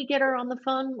 And then we get her on the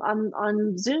phone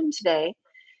on Zoom today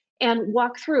and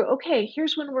walk through, okay,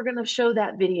 here's when we're going to show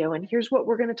that video. And here's what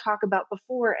we're going to talk about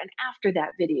before and after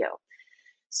that video.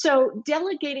 So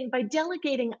by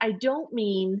delegating, I don't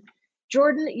mean,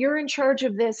 Jordan, you're in charge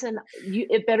of this and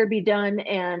it better be done.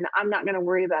 And I'm not going to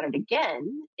worry about it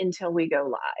again until we go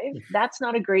live. That's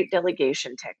not a great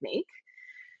delegation technique.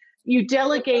 You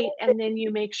delegate and then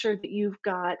you make sure that you've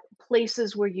got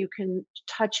places where you can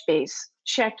touch base,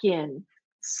 check in,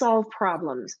 solve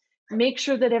problems, make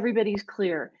sure that everybody's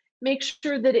clear, make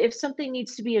sure that if something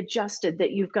needs to be adjusted,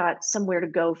 that you've got somewhere to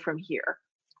go from here.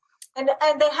 And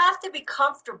they have to be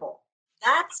comfortable.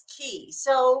 That's key.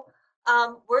 So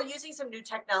we're using some new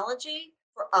technology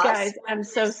for us. Guys, I'm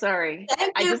so sorry.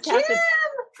 Thank you, Kim.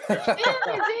 Kim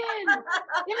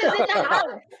is in the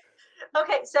house.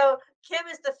 Okay, so Kim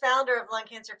is the founder of Lung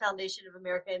Cancer Foundation of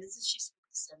America, and she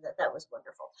said that was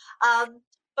wonderful.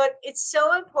 But it's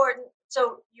so important.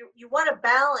 So you want to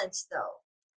balance, though.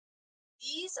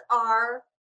 These are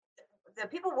the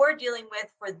people we're dealing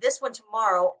with for this one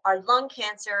tomorrow are lung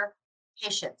cancer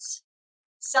patients.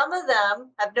 Some of them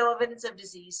have no evidence of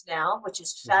disease now, which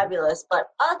is fabulous,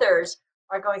 but others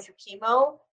are going through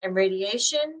chemo and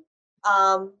radiation.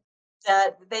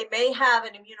 That they may have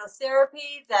an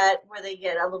immunotherapy where they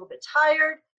get a little bit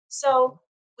tired. So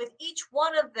with each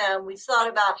one of them, we've thought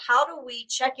about how do we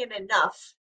check in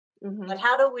enough, but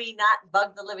how do we not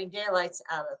bug the living daylights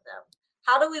out of them?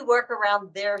 How do we work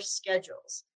around their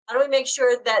schedules? How do we make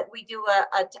sure that we do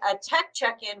a tech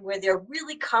check-in where they're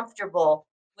really comfortable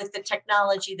with the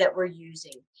technology that we're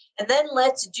using? And then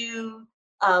let's do,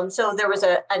 so there was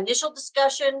an initial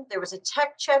discussion, there was a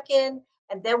tech check-in,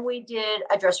 and then we did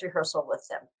a dress rehearsal with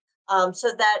them,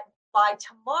 so that by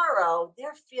tomorrow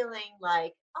they're feeling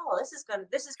like, oh, this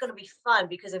is going to be fun,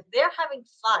 because if they're having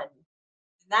fun,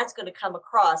 that's going to come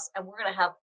across, and we're going to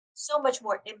have so much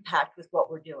more impact with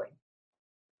what we're doing.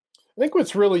 I think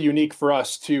what's really unique for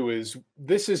us too is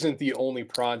this isn't the only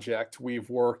project we've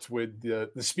worked with the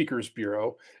Speakers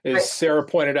Bureau. As Sarah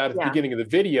pointed out at the beginning of the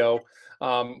video,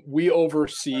 we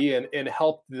oversee and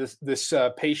help this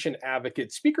patient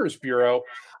advocate Speakers Bureau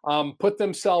put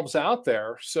themselves out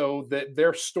there so that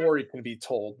their story can be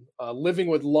told. Living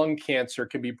with lung cancer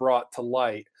can be brought to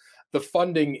light. The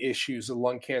funding issues of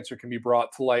lung cancer can be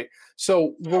brought to light.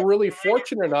 So we're really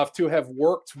fortunate enough to have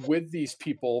worked with these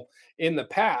people in the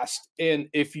past. And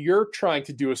if you're trying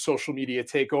to do a social media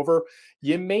takeover,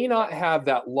 you may not have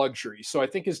that luxury. So I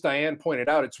think, as Diane pointed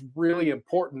out, it's really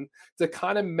important to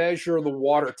kind of measure the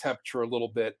water temperature a little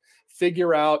bit,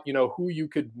 figure out, who you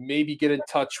could maybe get in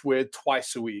touch with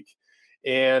twice a week,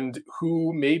 and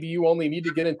who maybe you only need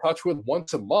to get in touch with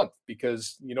once a month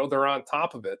because, they're on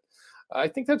top of it. I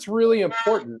think that's really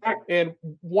important. And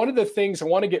one of the things I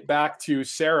want to get back to,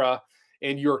 Sarah,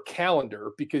 and your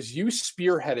calendar, because you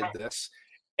spearheaded this.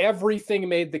 Everything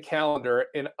made the calendar.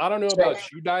 And I don't know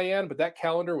about you, Diane, but that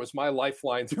calendar was my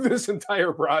lifeline through this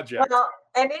entire project. Well,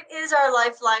 and it is our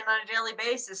lifeline on a daily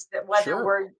basis, that whether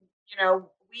we're,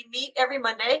 we meet every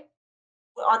Monday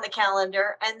on the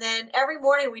calendar. And then every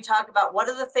morning we talk about what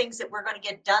are the things that we're going to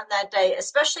get done that day,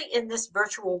 especially in this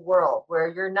virtual world where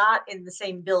you're not in the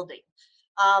same building.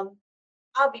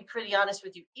 I'll be pretty honest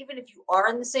with you. Even if you are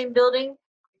in the same building,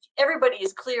 everybody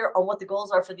is clear on what the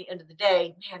goals are for the end of the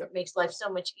day. Man, it makes life so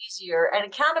much easier. And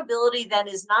accountability then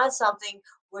is not something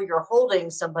where you're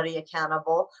holding somebody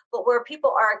accountable, but where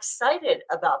people are excited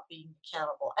about being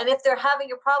accountable. And if they're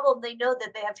having a problem, they know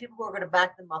that they have people who are going to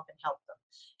back them up and help them.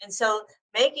 And so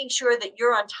making sure that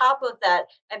you're on top of that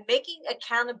and making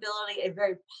accountability a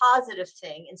very positive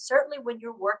thing. And certainly when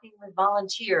you're working with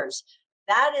volunteers,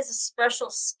 that is a special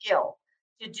skill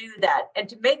to do that and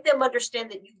to make them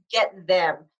understand that you get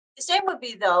them. The same would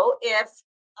be, though, if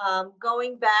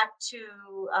going back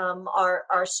to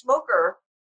our smoker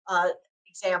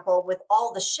example with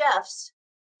all the chefs,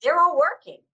 they're all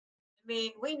working. I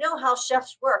mean, we know how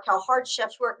chefs work, how hard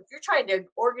chefs work. If you're trying to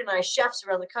organize chefs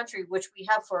around the country, which we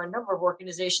have for a number of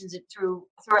organizations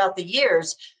throughout the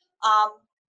years,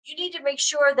 you need to make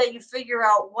sure that you figure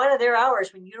out what are their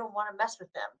hours when you don't want to mess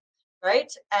with them,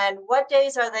 right? And what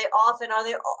days are they off, and are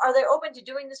they open to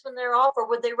doing this when they're off, or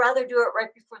would they rather do it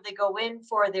right before they go in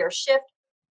for their shift,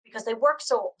 because they work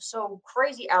so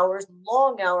crazy hours,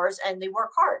 long hours, and they work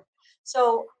hard.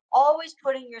 So always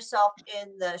putting yourself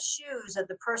in the shoes of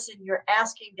the person you're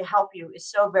asking to help you is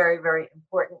so very, very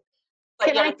important. But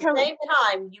Can yet I at the tell same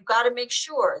time, you got to make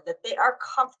sure that they are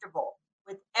comfortable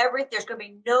with everything. There's going to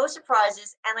be no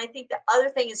surprises. And I think the other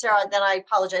thing is, Sarah, then I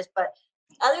apologize, but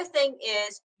the other thing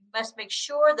is you must make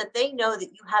sure that they know that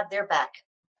you have their back.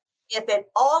 If it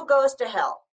all goes to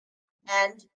hell,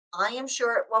 and I am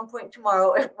sure at one point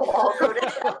tomorrow it will all go to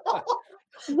hell.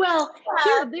 Well, You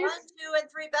here, have 1, 2, and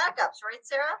 3 backups, right,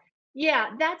 Sarah? yeah,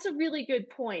 that's a really good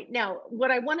point. Now,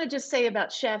 what I want to just say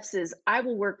about chefs is I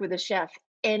will work with a chef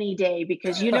any day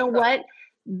because you know what?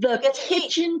 The get to eat.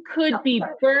 kitchen could be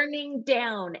burning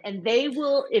down, and they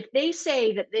will, if they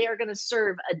say that they are going to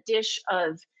serve a dish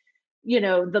of,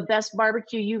 the best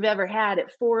barbecue you've ever had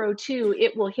at 4:02,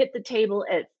 it will hit the table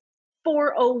at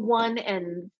 4:01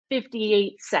 and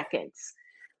 58 seconds.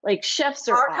 Like, chefs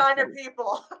are Our kind of awesome.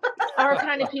 people. Our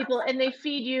kind of people, and they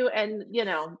feed you, and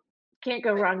can't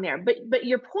go wrong there. But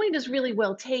your point is really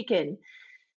well taken.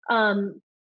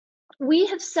 We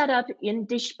have set up in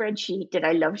this spreadsheet that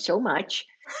I love so much,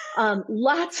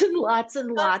 lots and lots and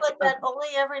Sounds lots like that only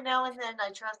every now and then,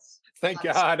 I trust. Thank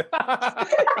God.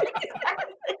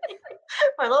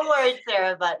 I'm a little worried,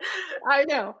 Sarah, but I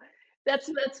know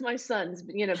that's my son's,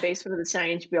 basement of the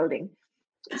science building.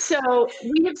 So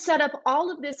we have set up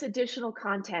all of this additional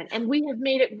content, and we have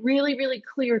made it really, really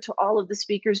clear to all of the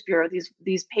Speakers Bureau,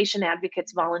 these patient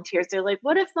advocates, volunteers. They're like,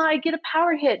 what if I get a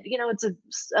power hit? It's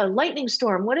a lightning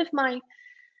storm. What if my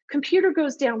computer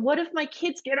goes down? What if my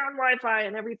kids get on Wi-Fi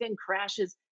and everything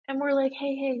crashes? And we're like,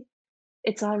 hey,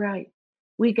 it's all right.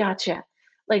 We gotcha.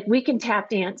 Like, we can tap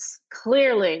dance.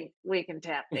 Clearly, we can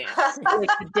tap dance like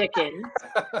the Dickens.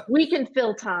 We can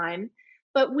fill time.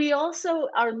 But we also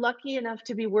are lucky enough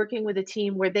to be working with a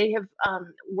team where they have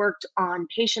worked on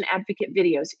patient advocate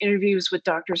videos, interviews with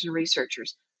doctors and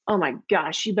researchers. Oh my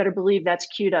gosh, you better believe that's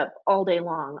queued up all day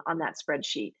long on that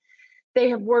spreadsheet. They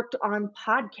have worked on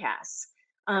podcasts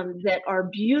that are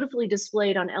beautifully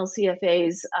displayed on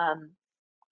LCFA's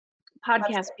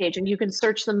podcast page, and you can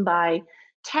search them by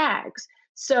tags.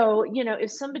 So,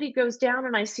 if somebody goes down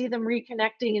and I see them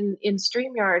reconnecting in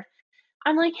StreamYard,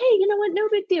 I'm like, hey, you know what? No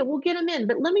big deal. We'll get them in.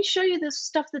 But let me show you this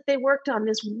stuff that they worked on,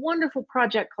 this wonderful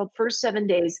project called First 7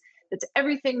 Days. That's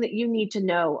everything that you need to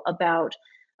know about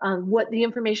what the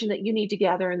information that you need to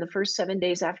gather in the first 7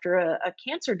 days after a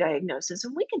cancer diagnosis.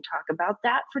 And we can talk about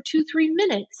that for 2-3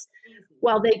 minutes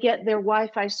while they get their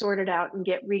Wi-Fi sorted out and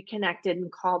get reconnected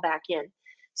and call back in.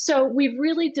 So we've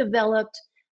really developed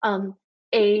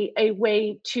a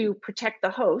way to protect the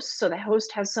host, so the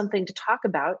host has something to talk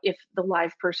about if the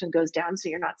live person goes down, so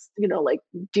you're not like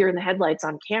deer in the headlights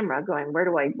on camera going, what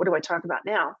do I talk about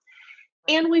now?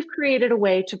 And we've created a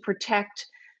way to protect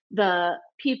the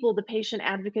people, the patient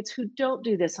advocates who don't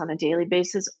do this on a daily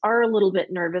basis, are a little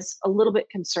bit nervous, a little bit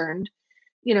concerned,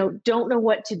 don't know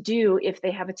what to do if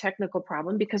they have a technical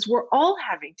problem, because we're all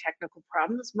having technical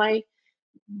problems. My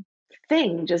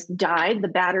thing just died, the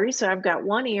battery, so I've got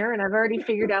one ear, and I've already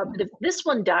figured out that if this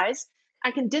one dies,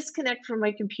 I can disconnect from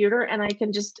my computer and I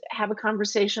can just have a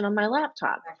conversation on my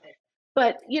laptop.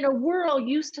 But we're all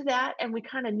used to that, and we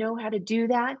kind of know how to do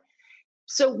that.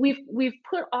 So we've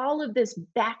put all of this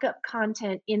backup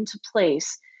content into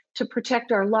place to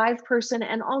protect our live person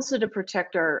and also to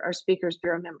protect our Speakers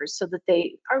Bureau members, so that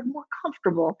they are more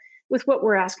comfortable with what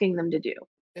we're asking them to do.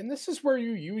 And this is where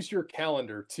you use your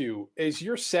calendar too. As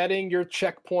you're setting your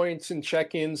checkpoints and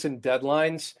check-ins and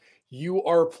deadlines, you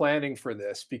are planning for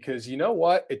this, because you know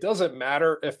what? It doesn't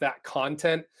matter if that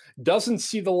content doesn't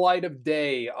see the light of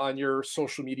day on your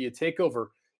social media takeover.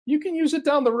 You can use it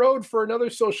down the road for another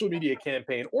social media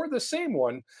campaign or the same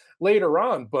one later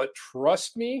on. But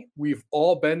trust me, we've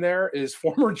all been there as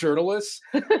former journalists,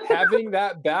 having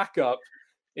that backup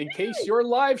in case your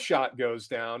live shot goes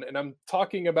down. And I'm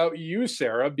talking about you,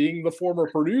 Sarah, being the former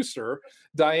producer,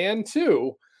 Diane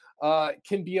too,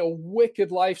 can be a wicked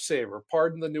lifesaver.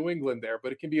 Pardon the New England there,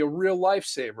 but it can be a real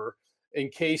lifesaver in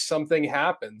case something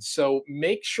happens. So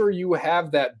make sure you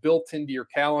have that built into your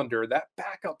calendar, that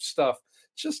backup stuff,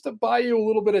 just to buy you a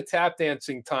little bit of tap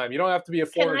dancing time. You don't have to be a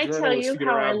former journalist. Can I tell you to get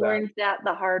how I around learned that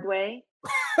the hard way?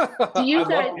 Do you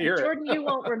guys, Jordan, you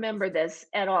won't remember this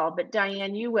at all, but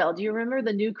Diane, you will. Do you remember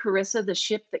the new Carissa, the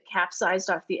ship that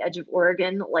capsized off the edge of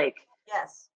Oregon, like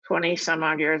yes, 20 some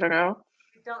odd years ago?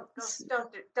 Don't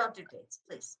do dates,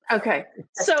 please. Okay,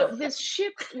 so this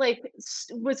ship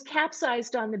was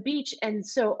capsized on the beach, and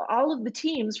so all of the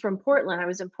teams from Portland, I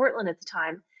was in Portland at the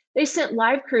time, they sent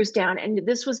live crews down, and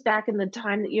this was back in the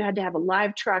time that you had to have a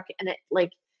live truck, and it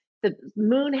the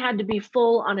moon had to be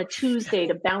full on a Tuesday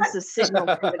to bounce a signal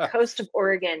from the coast of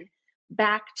Oregon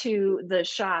back to the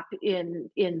shop in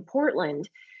Portland.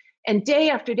 And day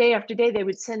after day after day, they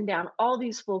would send down all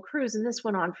these full crews. And this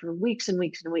went on for weeks and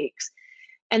weeks and weeks.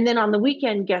 And then on the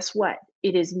weekend, guess what?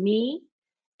 It is me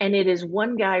and it is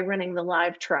one guy running the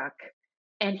live truck,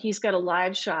 and he's got a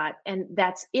live shot, and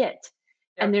that's it.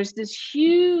 Yep. And there's this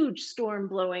huge storm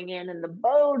blowing in, and the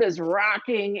boat is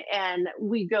rocking, and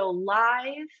we go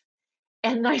live,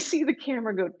 and I see the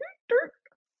camera go,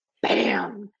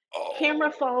 bam,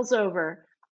 camera falls over.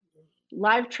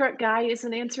 Live truck guy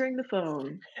isn't answering the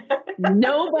phone.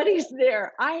 Nobody's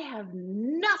there. I have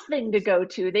nothing to go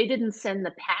to. They didn't send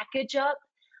the package up.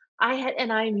 I'm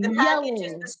yelling. The package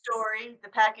is the story. The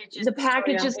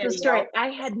package is the story. I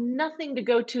had nothing to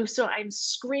go to, so I'm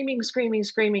screaming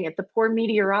at the poor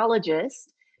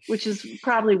meteorologist, which is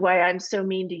probably why I'm so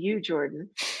mean to you, Jordan.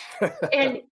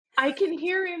 And I can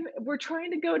hear him. We're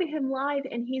trying to go to him live,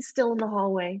 and he's still in the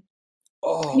hallway.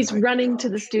 Oh, he's running to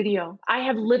the studio. I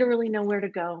have literally nowhere to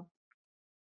go.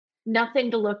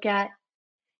 Nothing to look at.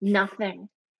 Nothing.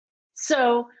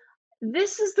 So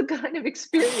this is the kind of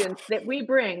experience that we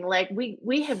bring. Like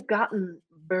we have gotten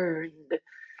burned,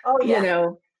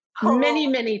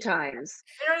 many times.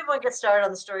 We don't even want to get started on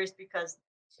the stories because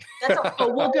that's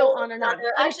we'll go on and on.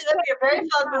 Actually, that'd be a very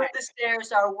fun Move the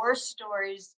Stairs, our worst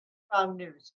stories from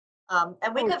news.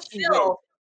 And we could fill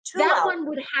 2 hours. One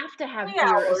would have to have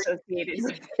beer associated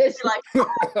with it.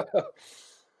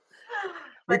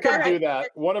 We couldn't do that.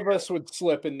 One of us would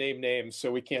slip and name names,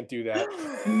 so we can't do that.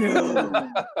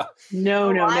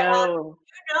 No.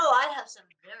 I have some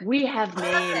we have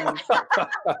names.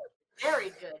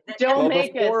 Very good. Don't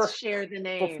make us share the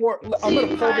name. I'm going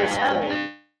to pull this.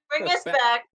 Bring us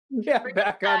back. Yeah,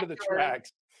 back onto the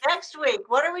tracks. Next week,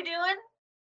 what are we doing?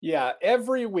 Yeah,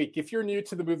 every week. If you're new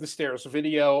to the Move the Stairs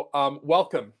video,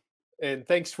 welcome. And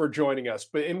thanks for joining us.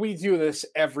 And we do this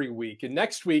every week. And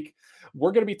next week,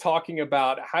 we're going to be talking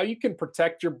about how you can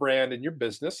protect your brand and your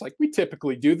business like we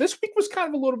typically do. This week was kind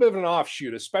of a little bit of an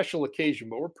offshoot, a special occasion,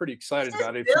 but we're pretty excited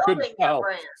about it. If you couldn't tell.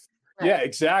 Right. Yeah,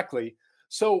 exactly.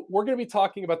 So we're going to be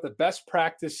talking about the best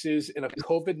practices in a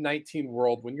COVID-19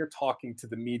 world when you're talking to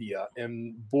the media.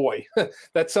 And boy,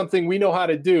 that's something we know how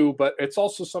to do, but it's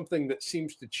also something that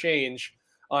seems to change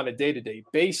on a day-to-day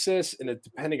basis. And it,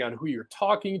 depending on who you're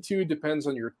talking to, depends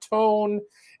on your tone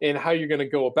and how you're going to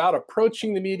go about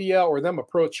approaching the media or them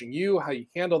approaching you, how you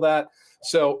handle that.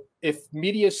 So if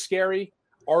media is scary,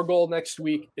 our goal next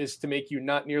week is to make you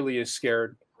not nearly as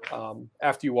scared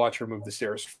after you watch Move the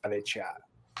Stairs Friday chat.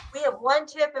 We have one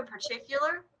tip in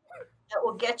particular that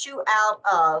will get you out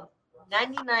of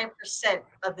 99%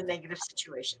 of the negative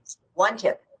situations. One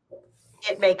tip.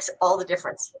 It makes all the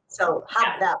difference. So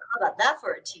how about that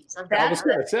for a tease? I was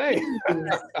going to say.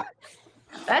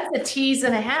 That's a tease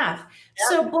and a half. Yep.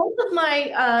 So both of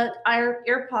my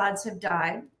AirPods have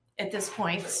died at this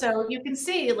point. So you can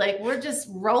see, like, we're just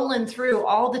rolling through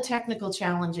all the technical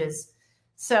challenges.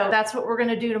 So that's what we're going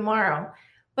to do tomorrow.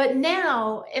 But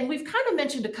now, and we've kind of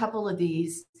mentioned a couple of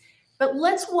these, but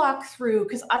let's walk through,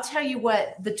 because I'll tell you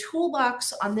what, the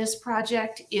toolbox on this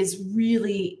project is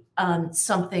really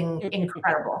something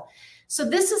incredible. So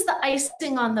this is the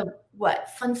icing on the,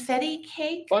 funfetti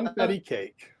cake? Funfetti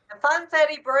cake. The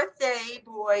funfetti birthday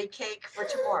boy cake for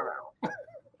tomorrow.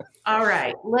 All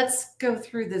right, let's go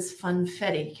through this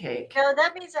funfetti cake. No,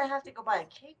 that means I have to go buy a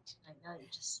cake tonight. No, you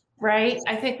just... Right?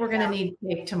 I think we're going to need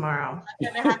cake tomorrow.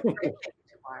 I'm going to have a great cake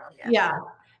tomorrow. Yes. Yeah.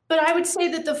 But I would say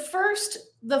that the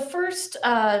first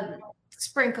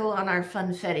sprinkle on our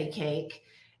funfetti cake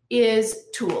is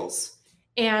tools.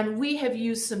 And we have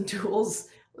used some tools,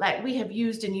 like we have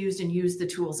used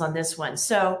the tools on this one.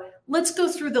 So let's go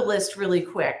through the list really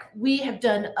quick. We have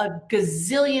done a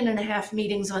gazillion and a half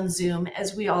meetings on Zoom,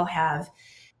 as we all have.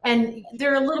 And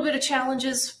there are a little bit of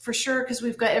challenges for sure, because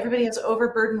everybody has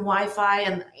overburdened Wi-Fi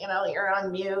and, you're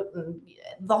on mute and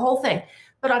the whole thing.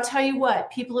 But I'll tell you what,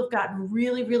 people have gotten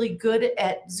really, really good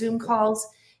at Zoom calls.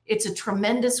 It's a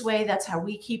tremendous way. That's how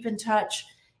we keep in touch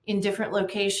in different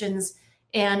locations.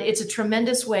 And it's a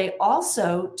tremendous way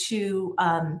also to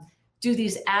do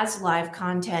these as live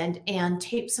content and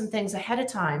tape some things ahead of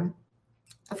time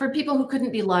for people who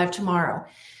couldn't be live tomorrow.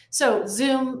 So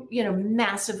Zoom,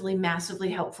 massively, massively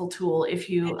helpful tool. If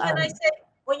you can I say,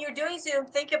 when you're doing Zoom,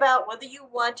 think about whether you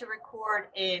want to record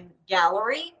in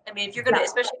gallery. I mean, if you're going to,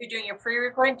 especially if you're doing your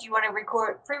pre-recording, do you want to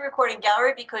pre-record in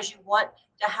gallery because you want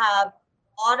to have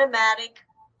automatic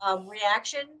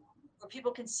reaction where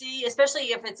people can see, especially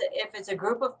if it's a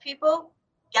group of people,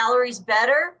 gallery's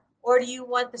better? Or do you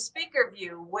want the speaker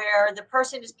view where the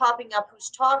person is popping up who's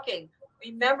talking?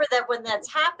 Remember that when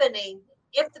that's happening,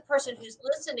 if the person who's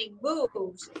listening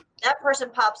moves, that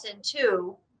person pops in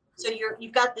too. So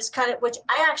you've got this kind of, which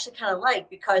I actually kind of like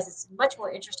because it's much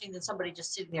more interesting than somebody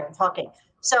just sitting there and talking.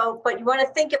 So, but you want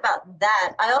to think about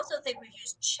that. I also think we've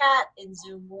used chat in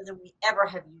Zoom more than we ever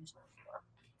have used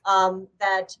before.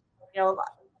 That, you know,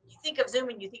 you think of Zoom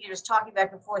and you think you're just talking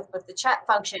back and forth, but the chat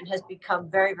function has become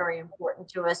very, very important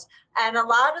to us. And a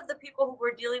lot of the people who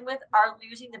we're dealing with are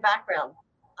using the background.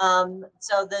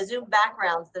 So the Zoom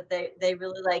backgrounds that they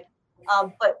really like.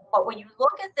 But when you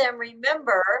look at them,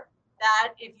 remember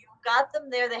that if you've got them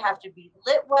there, they have to be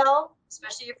lit well,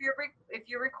 especially if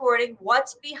you're recording.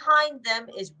 What's behind them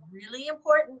is really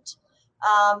important.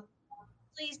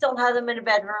 Please don't have them in a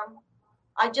bedroom.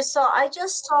 I just saw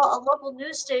a local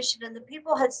news station and the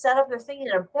people had set up their thing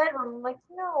in a bedroom. I'm like,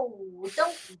 no,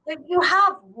 don't. You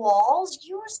have walls,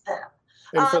 use them.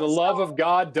 And for the love of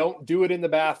God, don't do it in the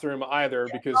bathroom either,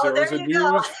 because there was a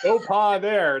news faux pas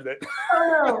there that.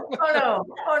 Oh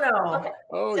no. Okay.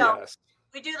 Oh so, yes.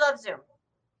 We do love Zoom.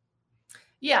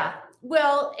 Yeah,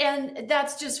 well, and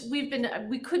that's just, we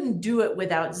couldn't do it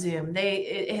without Zoom.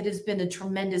 It has been a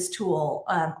tremendous tool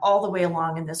all the way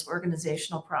along in this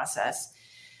organizational process.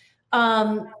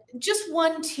 Just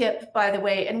one tip, by the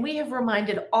way, and we have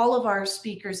reminded all of our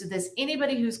speakers of this,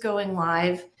 anybody who's going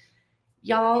live,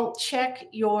 y'all check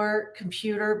your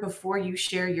computer before you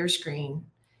share your screen.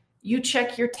 You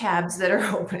check your tabs that are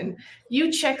open.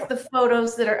 You check the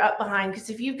photos that are up behind, because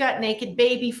if you've got naked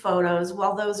baby photos,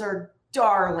 well, those are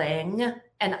darling,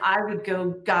 and I would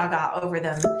go gaga over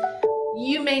them.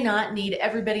 You may not need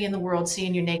everybody in the world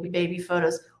seeing your naked baby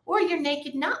photos or your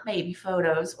naked not baby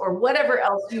photos or whatever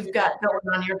else you've got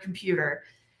going on your computer.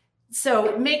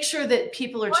 So make sure that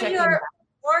people are checking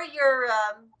or your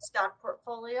stock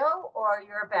portfolio or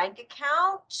your bank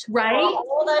account, right?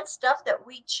 All that stuff that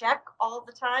we check all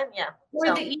the time. Yeah.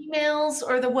 Or the emails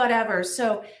or the whatever.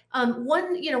 So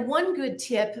one good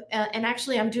tip, and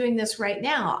actually I'm doing this right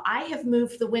now. I have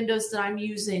moved the windows that I'm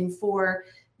using for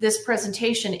this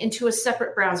presentation into a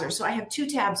separate browser. So I have two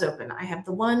tabs open. I have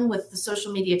the one with the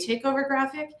social media takeover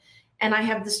graphic, and I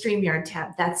have the StreamYard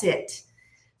tab. That's it.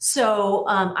 So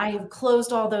I have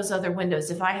closed all those other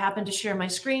windows. If I happen to share my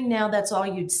screen now, that's all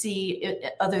you'd see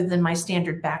other than my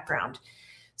standard background.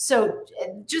 So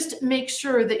just make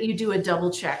sure that you do a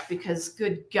double check, because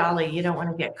good golly, you don't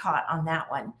want to get caught on that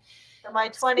one. So my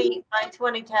 20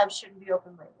 tabs shouldn't be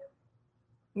open right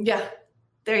now. Yeah,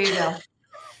 there you go.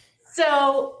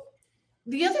 So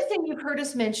the other thing you've heard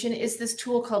us mention is this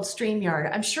tool called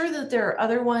StreamYard. I'm sure that there are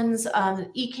other ones.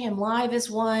 Ecamm Live is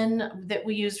one that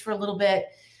we used for a little bit.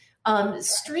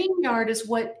 StreamYard is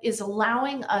what is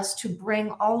allowing us to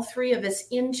bring all three of us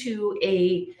into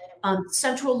a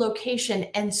central location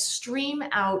and stream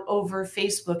out over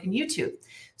Facebook and YouTube.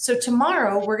 So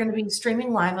tomorrow we're going to be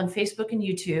streaming live on Facebook and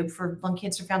YouTube for Lung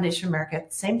Cancer Foundation America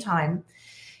at the same time.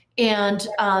 And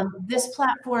this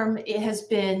platform, it has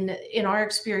been, in our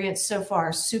experience so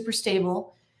far, super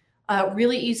stable,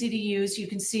 really easy to use. You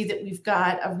can see that we've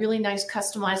got a really nice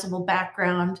customizable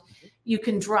background. You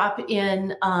can drop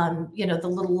in, the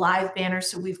little live banner.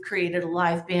 So we've created a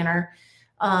live banner.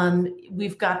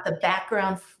 We've got the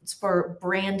background for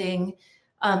branding.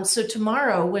 So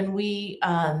tomorrow when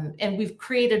and we've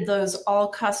created those all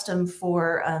custom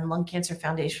for Lung Cancer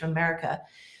Foundation America.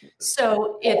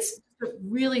 So it's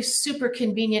really super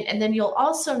convenient. And then you'll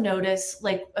also notice,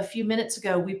 like a few minutes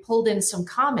ago, we pulled in some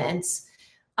comments.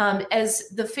 As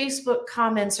the Facebook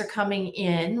comments are coming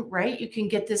in, right? You can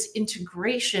get this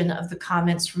integration of the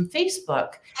comments from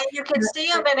Facebook. And you can see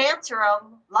them and answer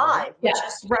them live. Yeah,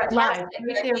 right, live,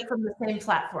 right there from the same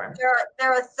platform.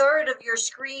 They're a third of your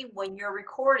screen when you're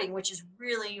recording, which is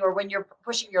really, or when you're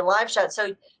pushing your live shot.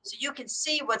 So you can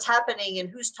see what's happening and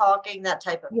who's talking, that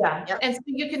type of thing. Yep. And so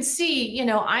you can see,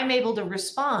 I'm able to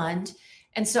respond.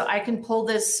 And so I can pull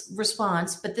this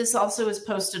response, but this also is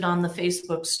posted on the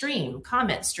Facebook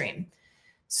comment stream.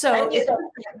 So it's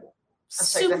a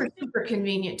super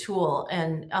convenient tool,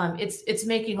 and it's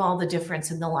making all the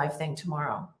difference in the live thing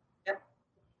tomorrow. Yep.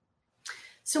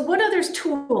 So what other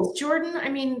tools, Jordan? I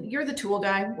mean, you're the tool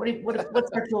guy.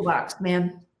 What's our toolbox,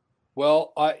 man?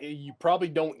 Well, you probably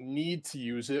don't need to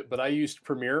use it, but I used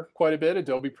Premiere quite a bit,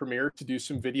 Adobe Premiere, to do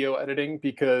some video editing,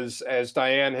 because as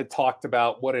Diane had talked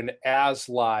about what an as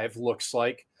live looks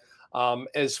like,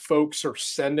 as folks are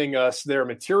sending us their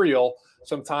material,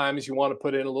 sometimes you want to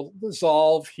put in a little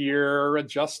dissolve here,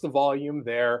 adjust the volume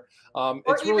there.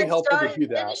 It's really helpful to do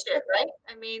that. It, right?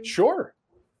 I mean, sure.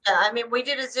 Yeah, I mean, we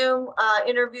did a Zoom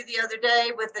interview the other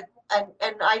day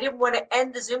and I didn't want to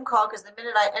end the Zoom call, because the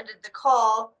minute I ended the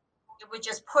call, it would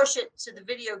just push it to the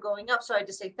video going up. So I had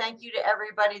to say thank you to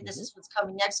everybody. This is what's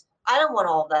coming next. I don't want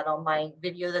all of that on my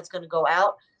video that's going to go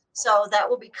out. So that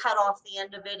will be cut off the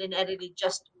end of it and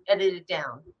edited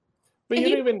down. But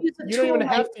you don't even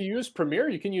have to use Premiere.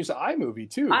 You can use iMovie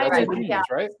too. That's what you use,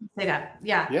 right?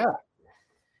 Yeah.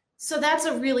 So that's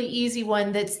a really easy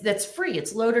one that's free.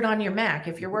 It's loaded on your Mac.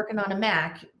 If you're working on a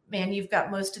Mac, man, you've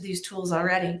got most of these tools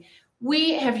already.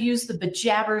 We have used the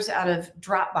bejabbers out of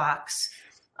Dropbox.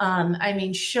 I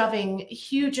mean, shoving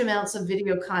huge amounts of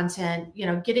video content,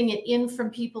 getting it in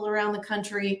from people around the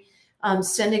country,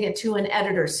 sending it to an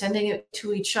editor, sending it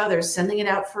to each other, sending it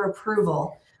out for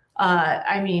approval.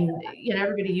 I mean,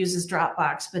 everybody uses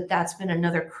Dropbox, but that's been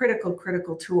another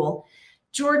critical tool.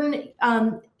 Jordan,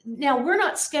 now we're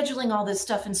not scheduling all this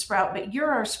stuff in Sprout, but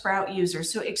you're our Sprout user.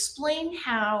 So explain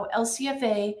how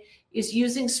LCFA is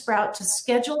using Sprout to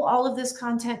schedule all of this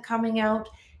content coming out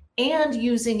and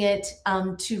using it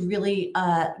to really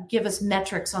give us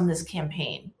metrics on this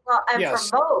campaign. Well, and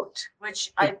promote,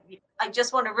 which I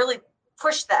just want to really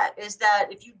push that, is that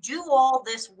if you do all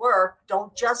this work,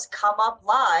 don't just come up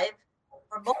live,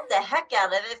 promote the heck out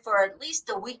of it for at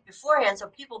least a week beforehand so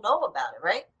people know about it,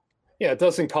 right? Yeah, it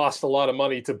doesn't cost a lot of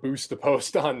money to boost a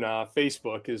post on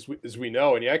Facebook, as we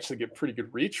know, and you actually get pretty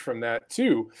good reach from that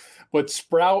too. But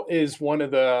Sprout is one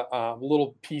of the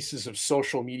little pieces of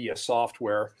social media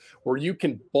software where you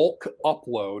can bulk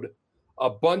upload a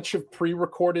bunch of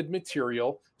pre-recorded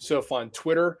material. So if on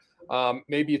Twitter,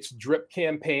 maybe it's drip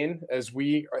campaign, as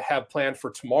we have planned for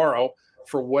tomorrow,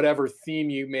 for whatever theme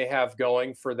you may have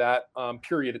going for that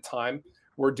period of time.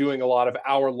 We're doing a lot of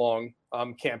hour-long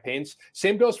campaigns.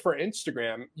 Same goes for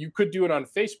Instagram. You could do it on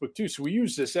Facebook too. So we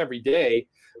use this every day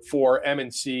for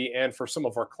MNC and for some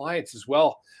of our clients as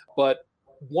well. But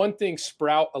one thing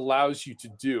Sprout allows you to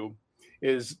do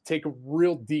is take a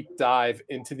real deep dive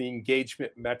into the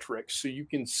engagement metrics. So you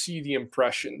can see the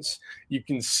impressions, you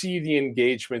can see the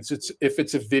engagements. If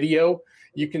it's a video,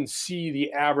 you can see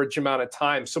the average amount of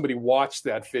time somebody watched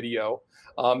that video.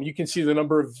 You can see the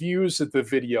number of views that the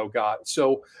video got.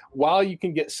 So while you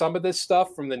can get some of this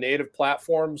stuff from the native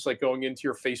platforms, like going into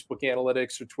your Facebook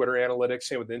analytics or Twitter analytics,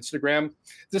 same with Instagram,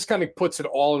 this kind of puts it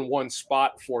all in one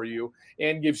spot for you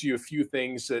and gives you a few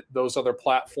things that those other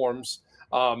platforms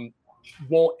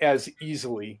won't as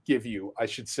easily give you, I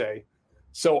should say.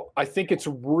 So I think it's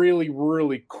a really,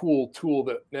 really cool tool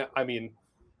that, I mean,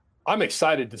 I'm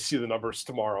excited to see the numbers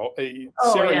tomorrow.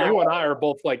 Sarah, you and I are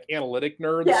both like analytic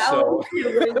nerds, so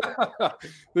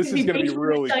this is going to be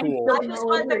really cool. I just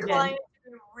want the client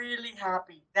to be really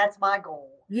happy. That's my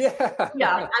goal. Yeah.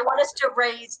 I want us to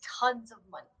raise tons of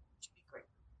money, which would be great.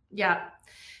 Yeah.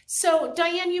 So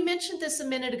Diane, you mentioned this a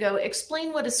minute ago.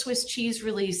 Explain what a Swiss cheese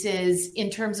release is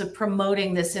in terms of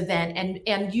promoting this event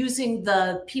and using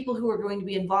the people who are going to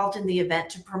be involved in the event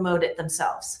to promote it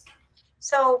themselves.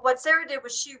 So what Sarah did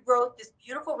was she wrote this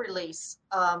beautiful release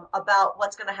about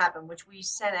what's going to happen, which we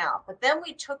sent out. But then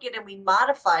we took it and we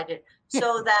modified it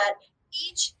so that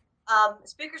each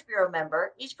Speakers Bureau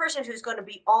member, each person who's going to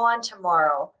be on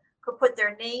tomorrow, could put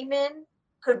their name in,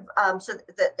 so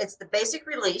that it's the basic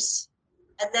release.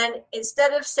 And then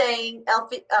instead of saying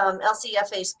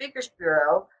LCFA Speakers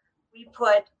Bureau, we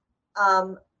put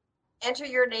enter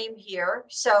your name here.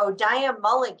 So Diane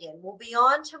Mulligan will be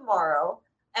on tomorrow.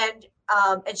 And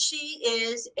she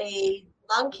is a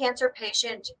lung cancer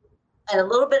patient, and a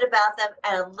little bit about them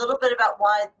and a little bit about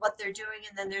what they're doing.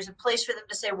 And then there's a place for them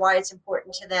to say why it's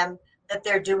important to them that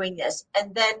they're doing this.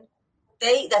 And then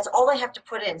that's all they have to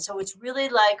put in. So it's really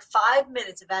like 5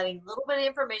 minutes of adding a little bit of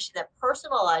information that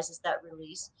personalizes that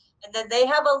release. And then they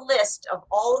have a list of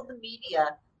all of the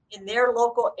media in their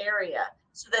local area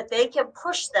so that they can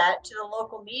push that to the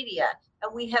local media.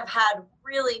 And we have had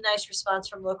really nice response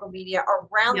from local media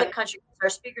around the country. Our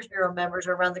Speakers Bureau members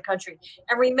are around the country.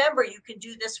 And remember, you can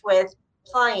do this with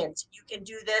clients. You can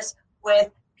do this with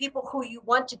people who you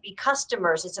want to be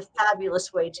customers. It's a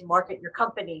fabulous way to market your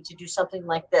company, to do something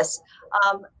like this.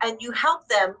 And you help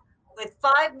them with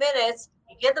 5 minutes.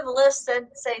 You give them a list and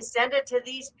say, send it to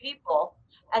these people.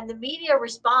 And the media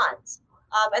responds.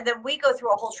 And then we go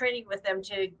through a whole training with them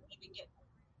to even get.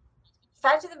 The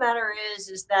fact of the matter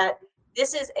is that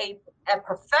this is a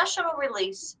professional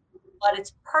release, but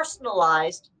it's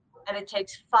personalized, and it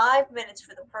takes 5 minutes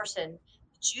for the person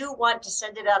that you want to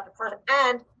send it out to person,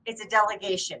 and it's a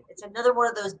delegation. It's another one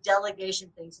of those delegation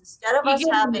things. Instead of us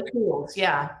having tools,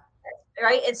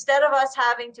 instead of us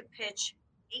having to pitch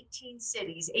 18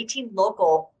 cities, 18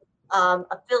 local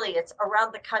affiliates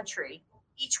around the country,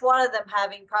 each one of them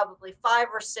having probably 5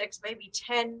 or 6, maybe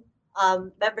 10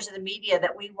 members of the media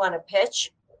that we want to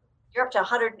pitch. You're up to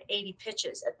 180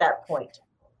 pitches at that point.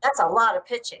 That's a lot of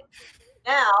pitching.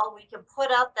 Now we can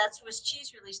put out that Swiss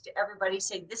cheese release to everybody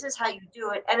saying, this is how you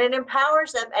do it. And it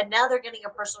empowers them. And now they're getting a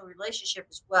personal relationship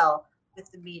as well with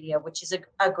the media, which is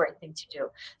a great thing to do.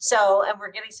 So, and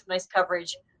we're getting some nice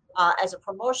coverage as a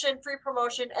promotion, free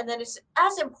promotion. And then it's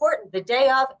as important, the day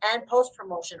of and post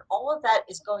promotion. All of that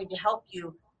is going to help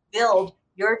you build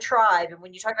your tribe. And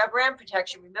when you talk about brand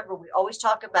protection, remember, we always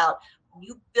talk about when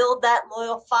you build that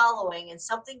loyal following and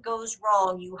something goes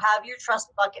wrong, you have your trust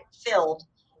bucket filled.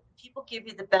 People give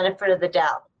you the benefit of the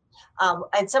doubt.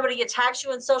 And somebody attacks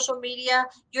you on social media,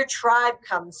 your tribe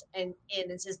comes in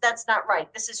and says, that's not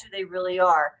right. This is who they really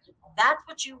are. That's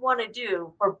what you want to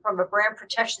do from a brand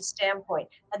protection standpoint.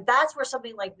 And that's where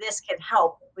something like this can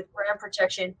help with brand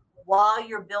protection while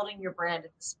you're building your brand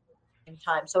at the same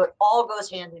time. So it all goes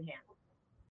hand in hand.